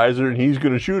vaporizer, and he's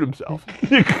going to shoot himself.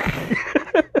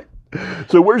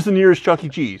 So where's the nearest Chuck E.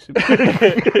 Cheese?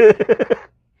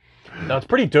 Now, it's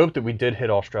pretty dope that we did hit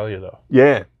Australia, though.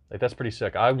 Yeah. Like, that's pretty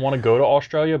sick. I want to go to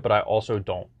Australia, but I also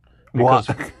don't. Because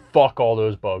fuck all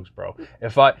those bugs, bro.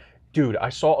 Dude, I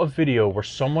saw a video where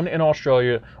someone in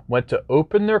Australia went to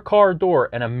open their car door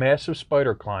and a massive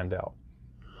spider climbed out.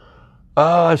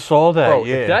 Oh, I saw that, Bro,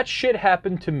 yeah. if that shit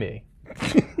happened to me,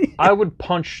 I would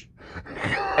punch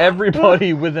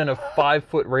everybody within a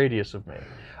 5-foot radius of me.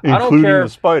 Including I don't care. the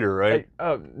spider, right?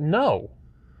 No.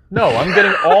 No, I'm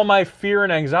getting all my fear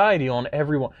and anxiety on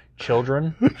everyone.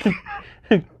 Children,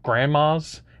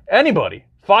 grandmas, anybody.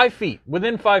 5 feet,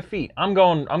 within 5 feet. I'm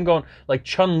going like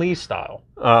Chun-Li style.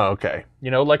 Oh, okay. You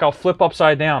know, like I'll flip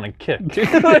upside down and kick.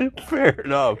 Fair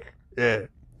enough. Yeah.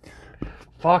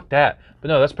 Fuck that. But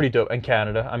no, that's pretty dope. And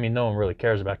Canada. I mean, no one really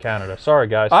cares about Canada. Sorry,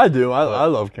 guys. I do. I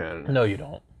love Canada. No, you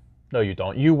don't. No, you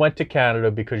don't. You went to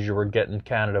Canada because you were getting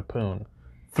Canada poon.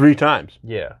 3 times.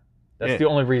 Yeah. That's Yeah. the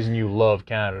only reason you love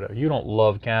Canada. You don't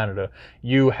love Canada.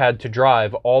 You had to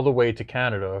drive all the way to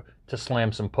Canada to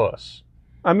slam some puss.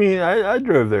 I mean, I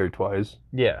drove there twice.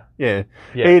 Yeah. Yeah.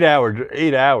 Yeah. 8 hours.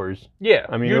 8 hours. Yeah.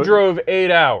 I mean, you it- drove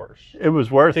 8 hours It was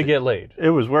worth to it. get laid. It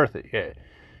was worth it. Yeah.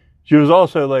 She was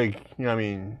also like, you know, I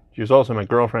mean, she was also my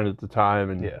girlfriend at the time,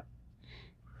 and Yeah.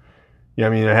 I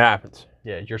mean, it happens.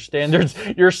 Yeah, your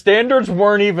standards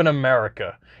weren't even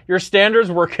America. Your standards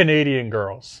were Canadian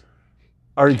girls.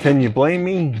 Can you blame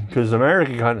me? Because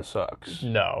America kind of sucks.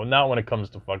 No, not when it comes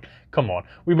to fuck. Come on.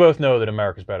 We both know that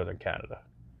America's better than Canada.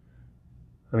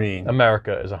 I mean,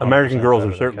 America is 100% American girls better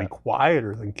are than certainly Canada.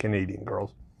 quieter than Canadian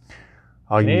girls.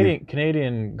 I'll give you-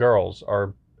 Canadian girls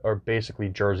are basically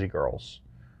Jersey girls.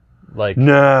 Like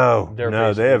No, They're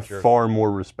no, they have basically far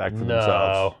more respect for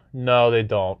themselves. no, they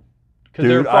don't. Because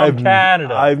Dude, they're from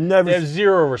Canada. I've They never, have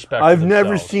zero respect. I've for never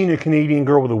themselves. seen a Canadian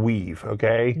girl with a weave.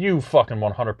 Okay, You fucking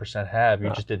 100% have. You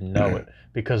just didn't know it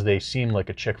because they seem like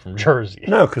a chick from Jersey.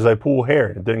 no, because I pull hair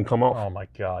and it didn't come off. Oh my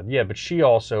god. Yeah, but she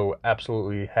also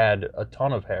absolutely had a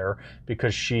ton of hair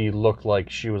because she looked like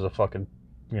she was a fucking,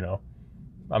 you know.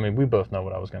 I mean, we both know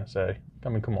what I was going to say. I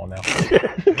mean, come on now.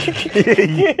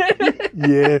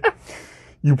 Yeah,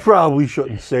 you probably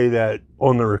shouldn't say that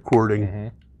on the recording Mm-hmm.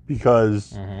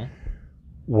 because,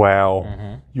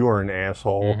 wow, you're an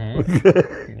asshole.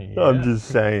 I'm just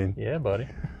saying. Yeah, buddy.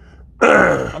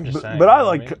 I'm just saying. But you I know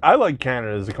what like I like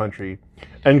Canada as a country,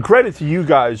 and credit to you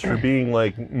guys for being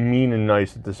like mean and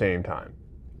nice at the same time.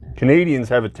 Canadians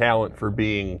have a talent for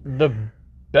being. The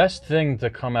best thing to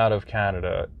come out of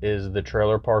Canada is the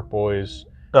Trailer Park Boys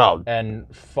Oh, and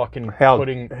fucking how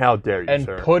putting dare you,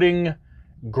 sir? putting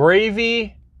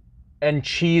gravy and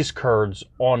cheese curds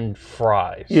on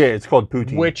fries. Yeah, it's called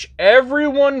poutine. Which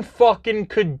everyone fucking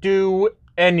could do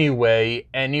anyway,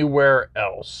 anywhere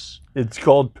else. It's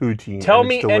called poutine. Tell and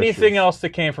me it's delicious. anything else that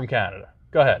came from Canada.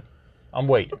 Go ahead. I'm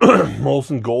waiting.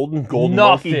 Molson Golden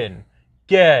Nothing. Monkey.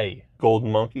 Gay.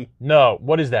 Golden Monkey. No.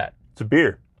 What is that? It's a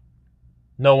beer.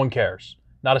 No one cares.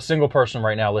 Not a single person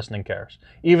right now listening cares.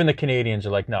 Even the Canadians are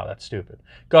like, no, that's stupid.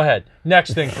 Go ahead.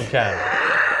 Next thing from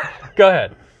Canada. Go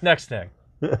ahead. Next thing.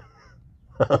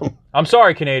 I'm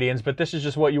sorry, Canadians, but this is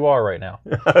just what you are right now.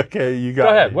 Okay, you got. Go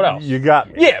ahead, me. what else? You got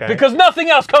me. Yeah, okay? because nothing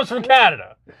else comes from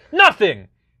Canada. Nothing.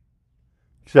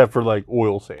 except for like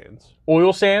oil sands.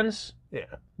 Oil sands? Yeah,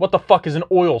 What the fuck is an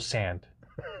oil sand?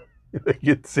 they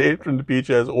get sand from the beach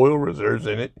that has oil reserves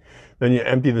in it. Then you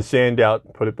empty the sand out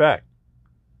and put it back.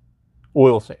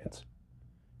 Oil sands.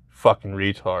 Fucking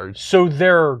retards. So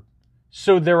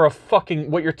they're a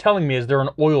fucking, what you're telling me is they're an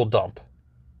oil dump.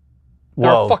 They're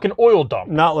a fucking oil dump.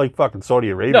 not like fucking Saudi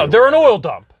Arabia. No, they're an or oil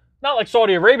dump. Not like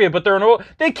Saudi Arabia, but they're an oil.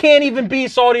 They can't even be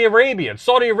Saudi Arabia.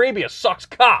 Saudi Arabia sucks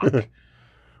cock.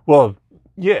 Well,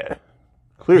 yeah,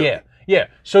 clearly. Yeah, yeah.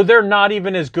 So they're not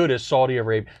even as good as Saudi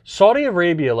Arabia. Saudi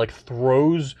Arabia like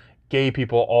throws gay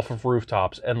people off of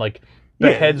rooftops and like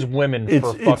beheads women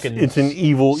for fucking it's an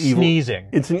evil sneezing.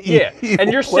 It's an yeah. evil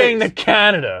And you're place. saying that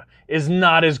Canada is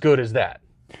not as good as that.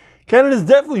 Canada's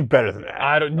definitely better than that.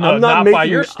 I don't know. I'm Not, not by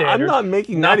making- your standards. I'm not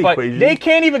making Not that by- equation. They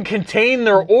can't even contain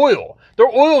their oil. Their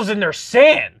oil's in their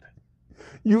sand.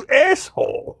 You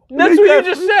asshole. That's what you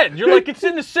just said. You're like, it's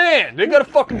in the sand. They gotta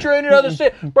fucking drain it out of the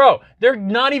sand. Bro, they're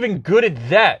not even good at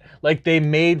that. Like, they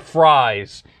made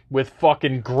fries with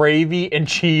fucking gravy and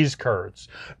cheese curds.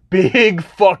 Big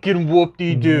fucking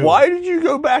whoop-de-doo. Why did you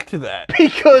go back to that?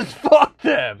 Because fuck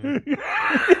them.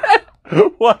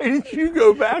 Why did you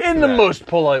go back In to the that? most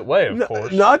polite way, of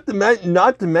course. Not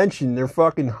to mention their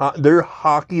fucking their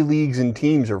hockey leagues and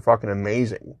teams are fucking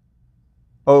amazing.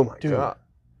 Oh my god.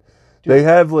 They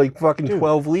have like fucking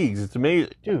 12 leagues. It's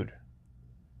amazing. Dude,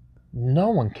 no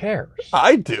one cares.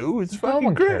 I do. It's No fucking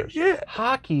one great. cares. Yeah.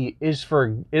 Hockey is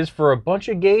for a bunch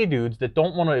of gay dudes that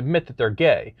don't want to admit that they're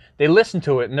gay. They listen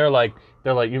to it and they're like,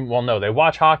 well, no, they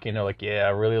watch hockey and they're like, yeah, I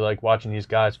really like watching these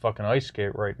guys fucking ice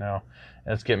skate right now.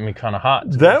 And it's getting me kind of hot.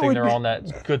 It's a That good thing would they're be- on that.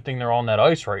 It's a good thing they're on that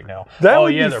ice right now. That Oh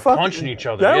would yeah, be they're fucking- punching each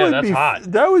other. that Yeah, would that's be- hot.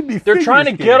 That would be. They're figure trying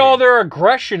to skating. get all their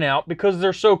aggression out because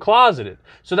they're so closeted.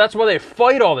 So that's why they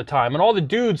fight all the time. And all the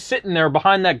dudes sitting there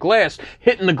behind that glass,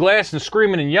 hitting the glass and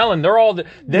screaming and yelling,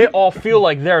 they all feel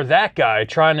like they're that guy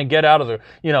trying to get out of the,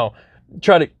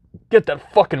 try to get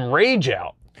that fucking rage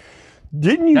out.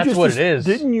 Didn't you That's just what it is.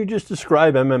 Didn't you just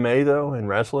describe MMA though in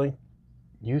wrestling?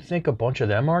 You think a bunch of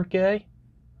them aren't gay?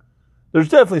 There's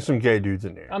definitely some gay dudes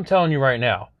in there. I'm telling you right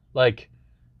now. Like,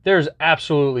 there's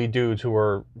absolutely dudes who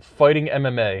are fighting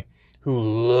MMA who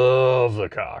love the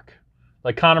cock.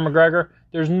 Like Conor McGregor,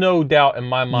 there's no doubt in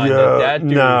my mind that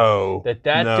dude,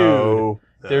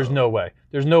 there's no way.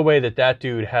 There's no way that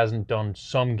dude hasn't done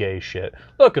some gay shit.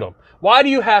 Look at him. Why do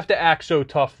you have to act so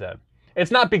tough then?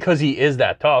 It's not because he is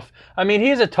that tough. I mean,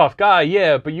 he's a tough guy,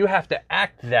 yeah, but you have to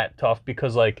act that tough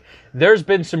because, like, there's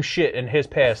been some shit in his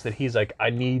past that he's like, I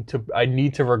need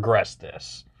to regress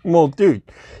this. Well, dude,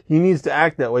 he needs to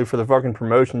act that way for the fucking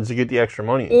promotions to get the extra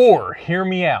money. Or, hear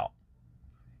me out,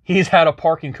 he's had a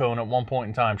parking cone at one point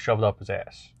in time shoved up his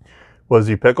ass. Was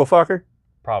he pickle fucker?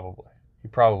 Probably. He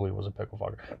probably was a pickle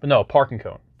fucker. But no, parking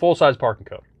cone. Full-size parking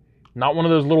cone. Not one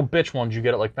of those little bitch ones you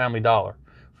get at, like, Family Dollar.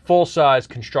 Full-size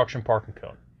construction parking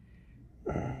cone.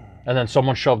 And then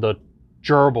someone shoved a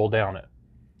gerbil down it.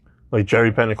 Like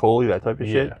Jerry Penacoli, that type of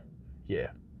shit?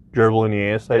 Yeah. Gerbil in the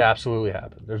ass type? It absolutely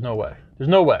happened. There's no way. There's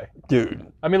no way. Dude.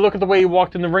 I mean, look at the way he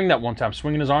walked in the ring that one time,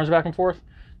 swinging his arms back and forth.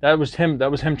 That was him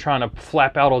trying to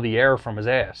flap out all the air from his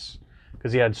ass.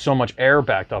 Because he had so much air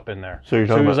backed up in there. So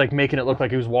he was like making it look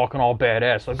like he was walking all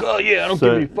badass. Like, oh yeah, I don't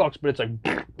give any fucks, but it's like...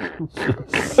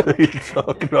 So you're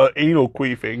talking about anal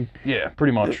queefing. Yeah,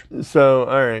 pretty much. So,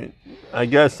 alright. I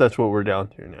guess that's what we're down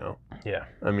to now. Yeah.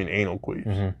 I mean, anal queefs.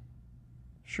 Mm-hmm.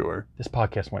 Sure. This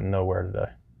podcast went nowhere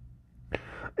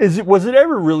today. Was it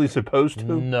ever really supposed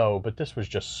to? No, but this was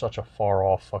just such a far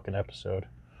off fucking episode.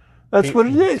 That's what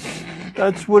it is.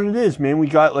 That's what it is, man. We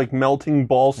got like melting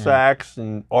ball sacks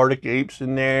and Arctic apes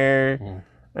in there.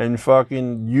 And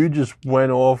fucking, you just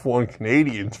went off on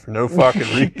Canadians for no fucking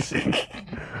reason.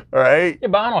 Alright? Yeah,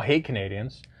 but I don't hate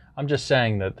Canadians. I'm just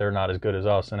saying that they're not as good as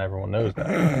us, and everyone knows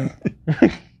that.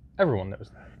 Everyone knows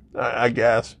that. I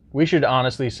guess. We should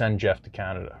honestly send Jeff to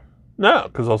Canada. No,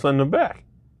 because I'll send him back.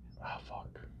 Oh,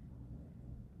 fuck.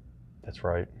 That's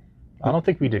right. I don't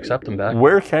think we'd accept him back.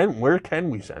 Where can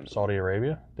we send him? Saudi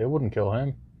Arabia? They wouldn't kill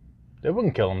him. They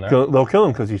wouldn't kill him there. They'll kill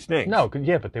him because he stinks. No,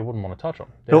 yeah, but they wouldn't want to touch him.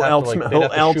 He'll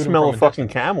out-smell a fucking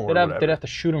camel or whatever. They'd have to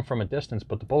shoot him from a distance,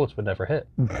 but the bullets would never hit.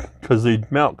 Because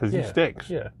they'd melt, because he stinks.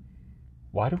 Yeah.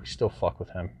 Why do we still fuck with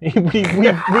him? we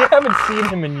haven't seen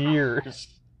him in years.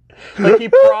 Like, he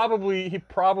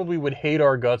probably would hate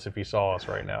our guts if he saw us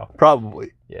right now.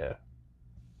 Probably. Yeah.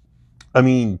 I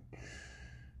mean...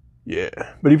 Yeah,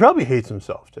 but he probably hates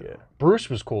himself too. Yeah. Bruce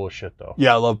was cool as shit though.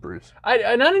 Yeah, I love Bruce. I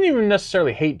didn't even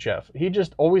necessarily hate Jeff. He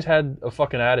just always had a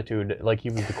fucking attitude like he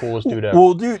was the coolest dude ever.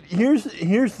 Well, dude, here's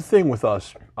the thing with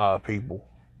us people.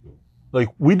 Like,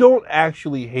 we don't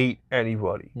actually hate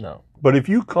anybody. No. But if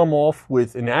you come off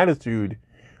with an attitude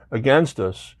against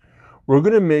us, we're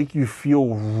gonna make you feel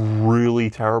really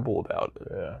terrible about it.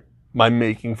 Yeah. By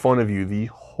making fun of you the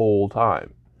whole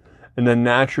time, and then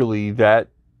naturally that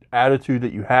attitude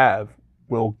that you have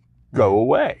will go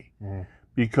away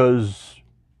because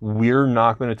we're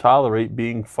not going to tolerate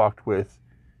being fucked with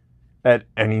at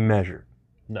any measure.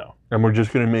 No. And we're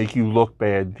just going to make you look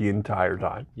bad the entire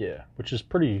time. Yeah, which is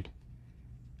pretty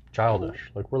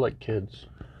childish. Like, we're like kids.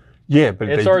 Yeah, but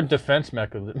it's our defense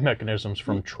mechanisms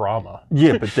from trauma.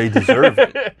 Yeah, but they deserve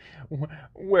it.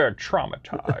 We're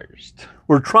traumatized.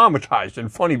 We're traumatized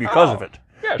and funny because of it.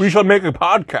 Yes. We shall make a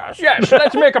podcast. Yes,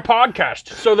 let's make a podcast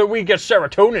so that we get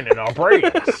serotonin in our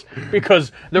brains.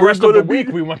 Because the rest of the week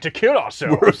we want to kill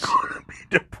ourselves. We're going to be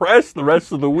depressed the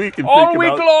rest of the week. And all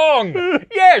week long.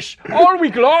 Yes, all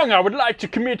week long I would like to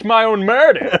commit my own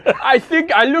murder.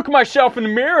 I look myself in the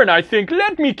mirror and I think,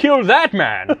 let me kill that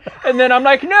man. And then I'm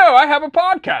like, no, I have a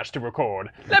podcast to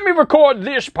record. Let me record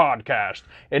this podcast.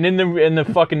 And in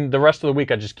the rest of the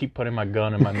week I just keep putting my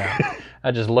gun in my mouth.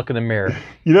 I just look in the mirror.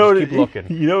 You know keep looking.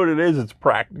 You know what it is? It's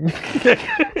practice.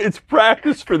 It's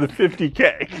practice for the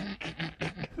 50K.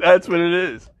 That's what it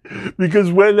is.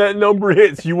 Because when that number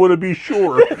hits, you want to be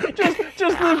sure.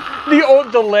 just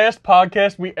the last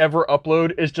podcast we ever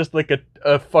upload is just like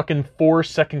a fucking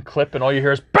 4-second clip, and all you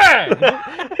hear is bang.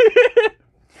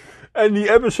 And the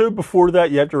episode before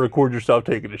that, you have to record yourself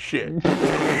taking a shit.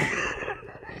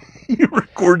 You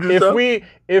record yourself.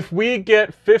 If we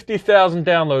get 50,000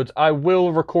 downloads, I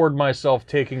will record myself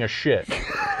taking a shit.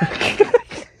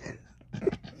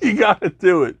 You gotta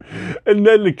do it. And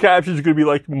then the caption's gonna be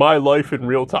like, my life in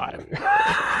real time.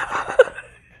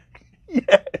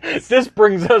 Yes. This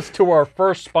brings us to our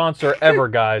first sponsor ever,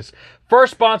 guys.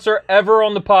 First sponsor ever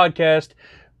on the podcast.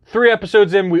 3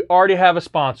 episodes in, we already have a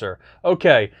sponsor.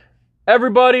 Okay.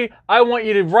 Everybody, I want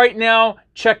you to right now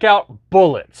check out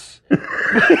Bullets.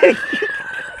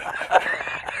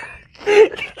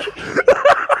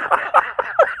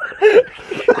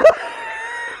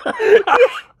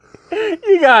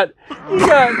 You got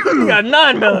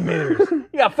 9mm.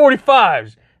 You got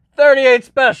 45s, 38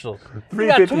 specials. You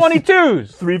got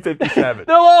 22s. 357.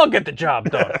 They'll all get the job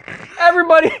done.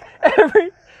 Everybody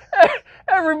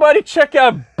check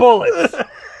out Bullets.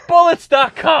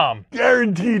 Bullets.com.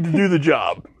 Guaranteed to do the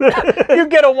job. You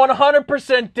get a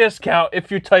 100% discount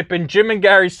if you type in Jim and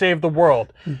Gary Save the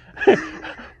World.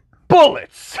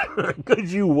 Bullets.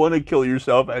 Because you want to kill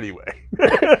yourself anyway.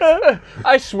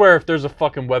 I swear if there's a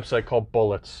fucking website called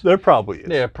Bullets. There probably is.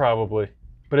 Yeah, probably.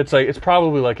 But it's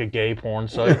probably like a gay porn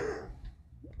site.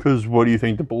 Because what do you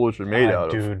think the bullets are made out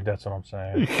of? Dude, that's what I'm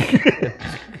saying.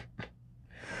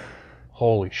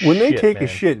 Holy shit, When they take man. a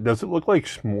shit, does it look like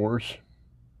s'mores?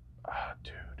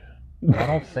 Dude, I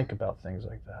don't think about things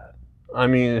like that. I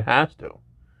mean, it has to.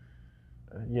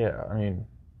 Yeah, I mean,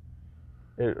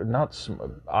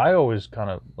 I always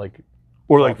kind of like...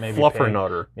 Or like maybe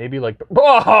fluffernutter. Maybe like...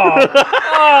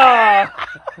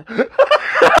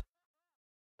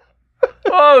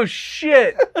 Oh,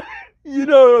 shit! You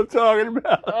know what I'm talking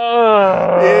about.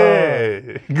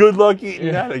 Yeah. Good luck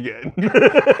eating that again.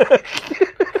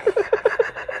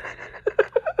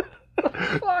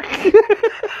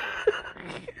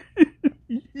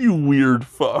 You weird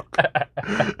fuck.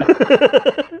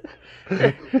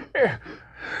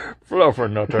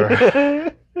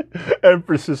 Fluffernutter.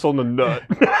 Emphasis on the nut.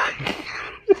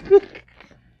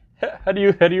 How do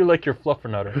you like your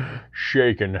fluffernutter?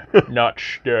 Shaken, not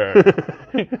stirred.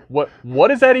 What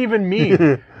does that even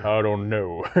mean? I don't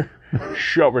know.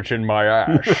 Shove it in my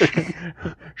ass.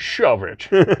 Shove it.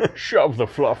 Shove the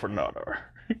fluffernutter.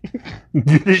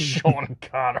 Get it, Sean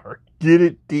Connery. get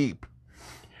it deep.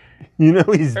 You know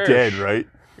he's dead, right?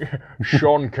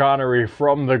 Sean Connery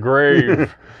from the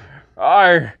grave.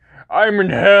 I'm in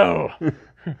hell.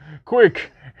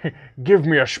 Quick, give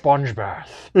me a sponge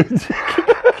bath.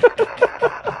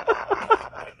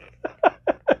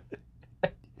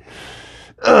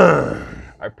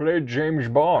 I played James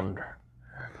Bond.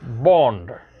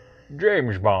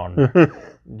 James Bond.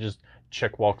 Just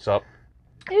chick walks up.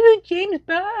 Oh, James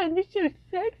Bond, you're so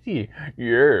sexy.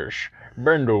 Yes,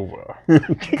 bend over.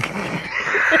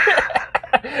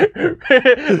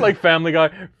 Like Family Guy,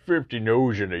 50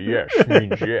 no's and a yes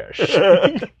means yes.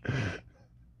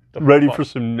 Ready for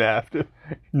some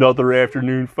another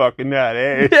afternoon fucking that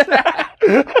ass.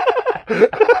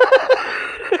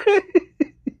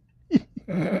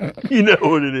 You know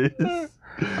what it is.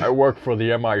 I work for the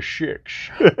MI6.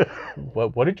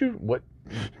 What did you, what?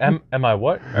 Am I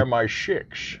what?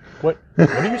 MI6. What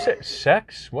do you say?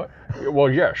 Sex? What? Well,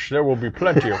 yes, there will be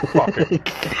plenty of fucking.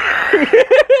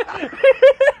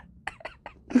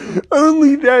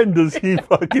 Only then does he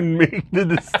fucking make the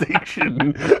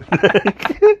distinction.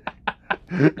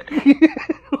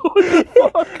 What the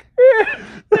fuck?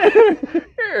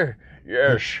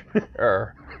 Yes,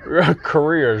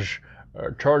 Korea's.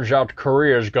 Turns out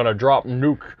Korea's gonna drop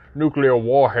nuclear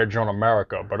warheads on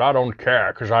America, but I don't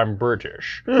care because I'm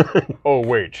British. Oh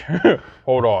wait,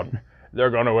 hold on. They're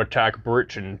gonna attack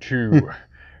Britain too.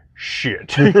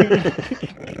 Shit.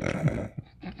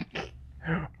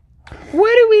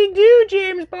 What do we do,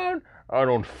 James Bond? I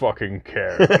don't fucking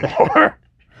care anymore.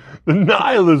 The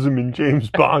nihilism in James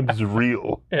Bond is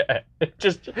real.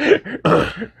 Just,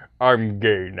 I'm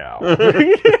gay now.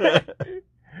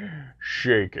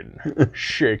 Shaking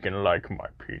like my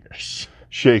penis.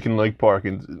 Shaking like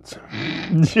Parkinson's.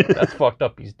 That's fucked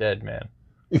up. He's dead, man.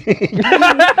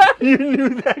 You knew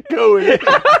that going in.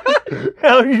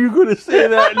 How are you going to say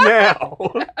that now?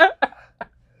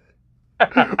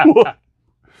 What?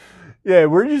 Yeah,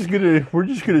 we're just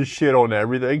gonna shit on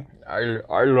everything. I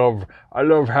love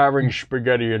having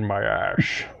spaghetti in my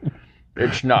ass.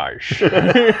 It's nice.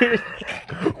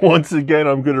 Once again,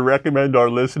 I'm gonna recommend our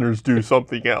listeners do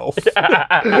something else.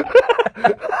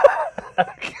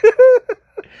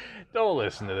 Don't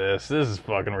listen to this. This is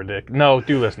fucking ridiculous. No,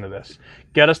 do listen to this.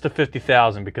 Get us to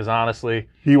 50,000 because honestly,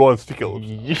 He wants to kill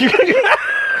himself.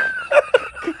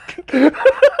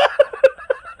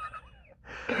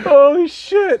 Holy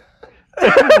shit.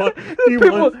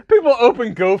 People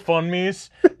open GoFundMes.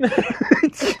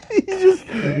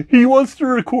 he wants to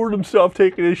record himself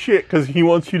taking his shit because he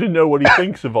wants you to know what he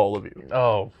thinks of all of you.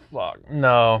 Oh, fuck.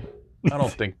 No, I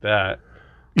don't think that.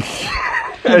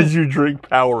 As you drink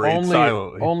Powerade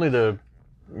silently. Only the,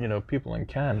 people in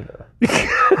Canada.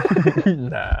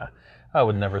 Nah, I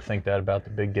would never think that about the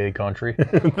big gay country.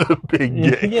 The big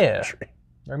gay country.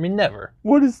 I mean, never.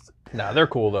 What is... Nah, they're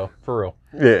cool, though. For real.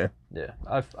 Yeah. Yeah.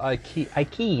 I keyed.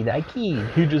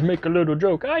 You just make a little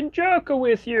joke. I joke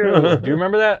with you. Do you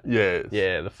remember that? Yes.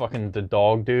 Yeah, the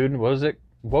dog dude. What was it?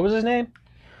 What was his name?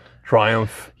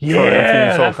 Triumph.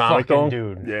 Yeah, Triumph that comic fucking dog.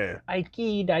 dude. Yeah. I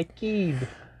keyed.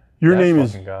 Your That name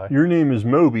is fucking guy. your name is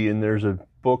Moby, and there's a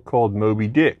book called Moby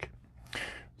Dick.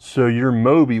 So you're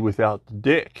Moby without the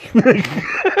dick.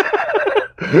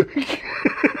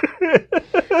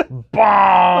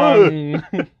 Bong!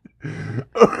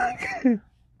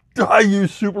 I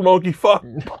use Super Monkey Fuck.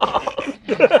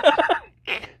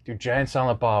 Dude, Giant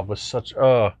Silent Bob was such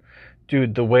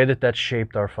dude, the way that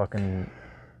shaped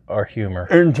our humor.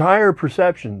 Entire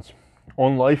perceptions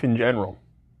on life in general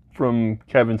from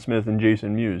Kevin Smith and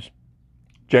Jason Mewes.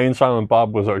 Jay and Silent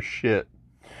Bob was our shit.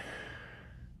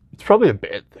 It's probably a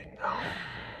bad thing though.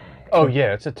 Oh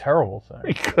yeah, it's a terrible thing.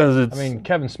 Because it's I mean,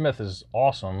 Kevin Smith is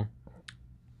awesome,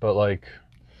 but like,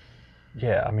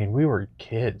 yeah, I mean, we were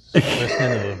kids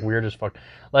listening to the weirdest fuck.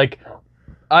 Like,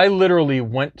 I literally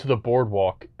went to the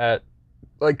boardwalk at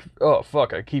like, oh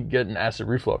fuck, I keep getting acid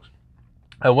reflux.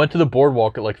 I went to the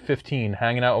boardwalk at like 15,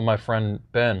 hanging out with my friend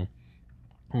Ben,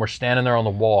 and we're standing there on the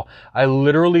wall. I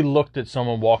literally looked at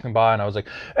someone walking by, and I was like,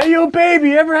 "Hey, yo,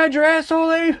 baby, you ever had your asshole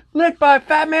licked by a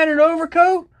fat man in an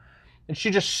overcoat?" And she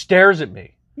just stares at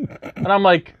me. And I'm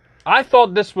like, I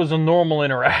thought this was a normal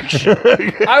interaction.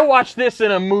 I watched this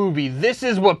in a movie. This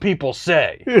is what people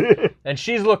say. And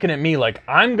she's looking at me like,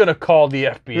 I'm going to call the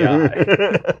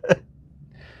FBI.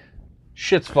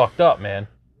 Shit's fucked up, man.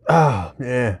 oh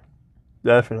yeah,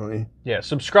 definitely. Yeah,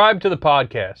 subscribe to the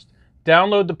podcast.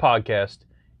 Download the podcast.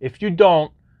 If you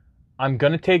don't, I'm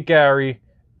going to take Gary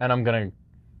and I'm going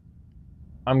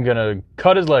to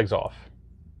cut his legs off.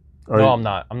 No, I'm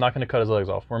not. I'm not going to cut his legs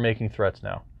off. We're making threats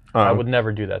now. I would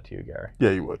never do that to you, Gary. Yeah,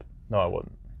 you would. No, I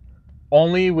wouldn't.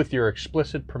 Only with your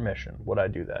explicit permission would I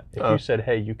do that. If you said,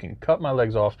 "Hey, you can cut my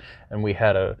legs off," and we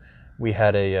had a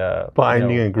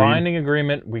binding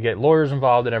agreement, we get lawyers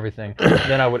involved and everything,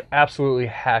 then I would absolutely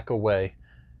hack away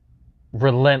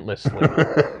relentlessly,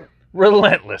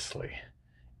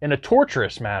 in a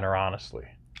torturous manner, honestly.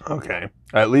 Okay.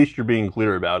 At least you're being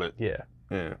clear about it. Yeah.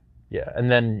 Yeah. Yeah,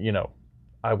 and then,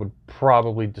 I would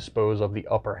probably dispose of the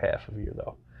upper half of you,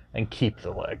 though, and keep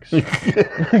the legs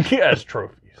as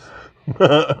trophies.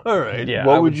 All right. Yeah,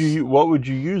 What would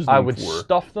you use them I would for?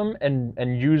 stuff them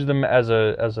and use them as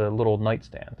a little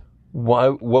nightstand. Why?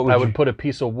 What would I you? would put a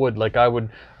piece of wood, like I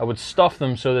would stuff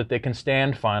them so that they can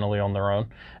stand finally on their own,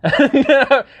 and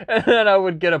then I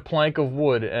would get a plank of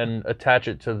wood and attach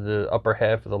it to the upper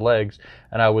half of the legs,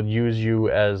 and I would use you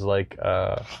as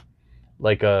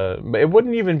it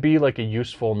wouldn't even be like a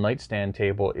useful nightstand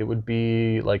table. It would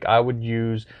be like I would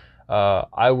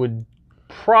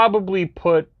probably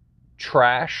put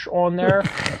trash on there.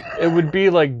 It would be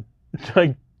like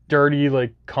dirty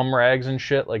like cum rags and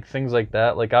shit, like things like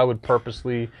that. Like I would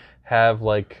purposely have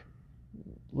like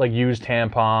used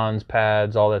tampons,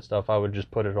 pads, all that stuff. I would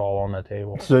just put it all on the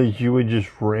table. So you would just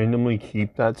randomly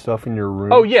keep that stuff in your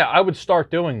room? Oh yeah, I would start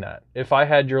doing that. If I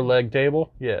had your leg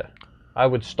table, yeah. I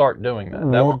would start doing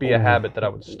that. That would be a habit that I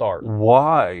would start.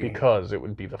 Why? Because it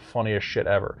would be the funniest shit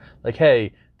ever. Like,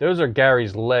 hey, those are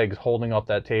Gary's legs holding up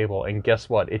that table, and guess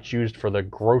what? It's used for the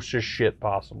grossest shit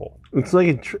possible. It's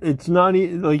like it's not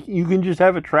like you can just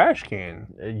have a trash can.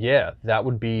 Yeah, that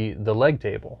would be the leg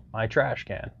table, my trash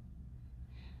can.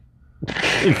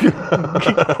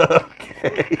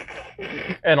 Okay.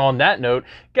 And on that note,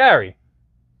 Gary,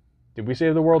 did we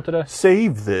save the world today?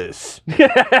 Save this.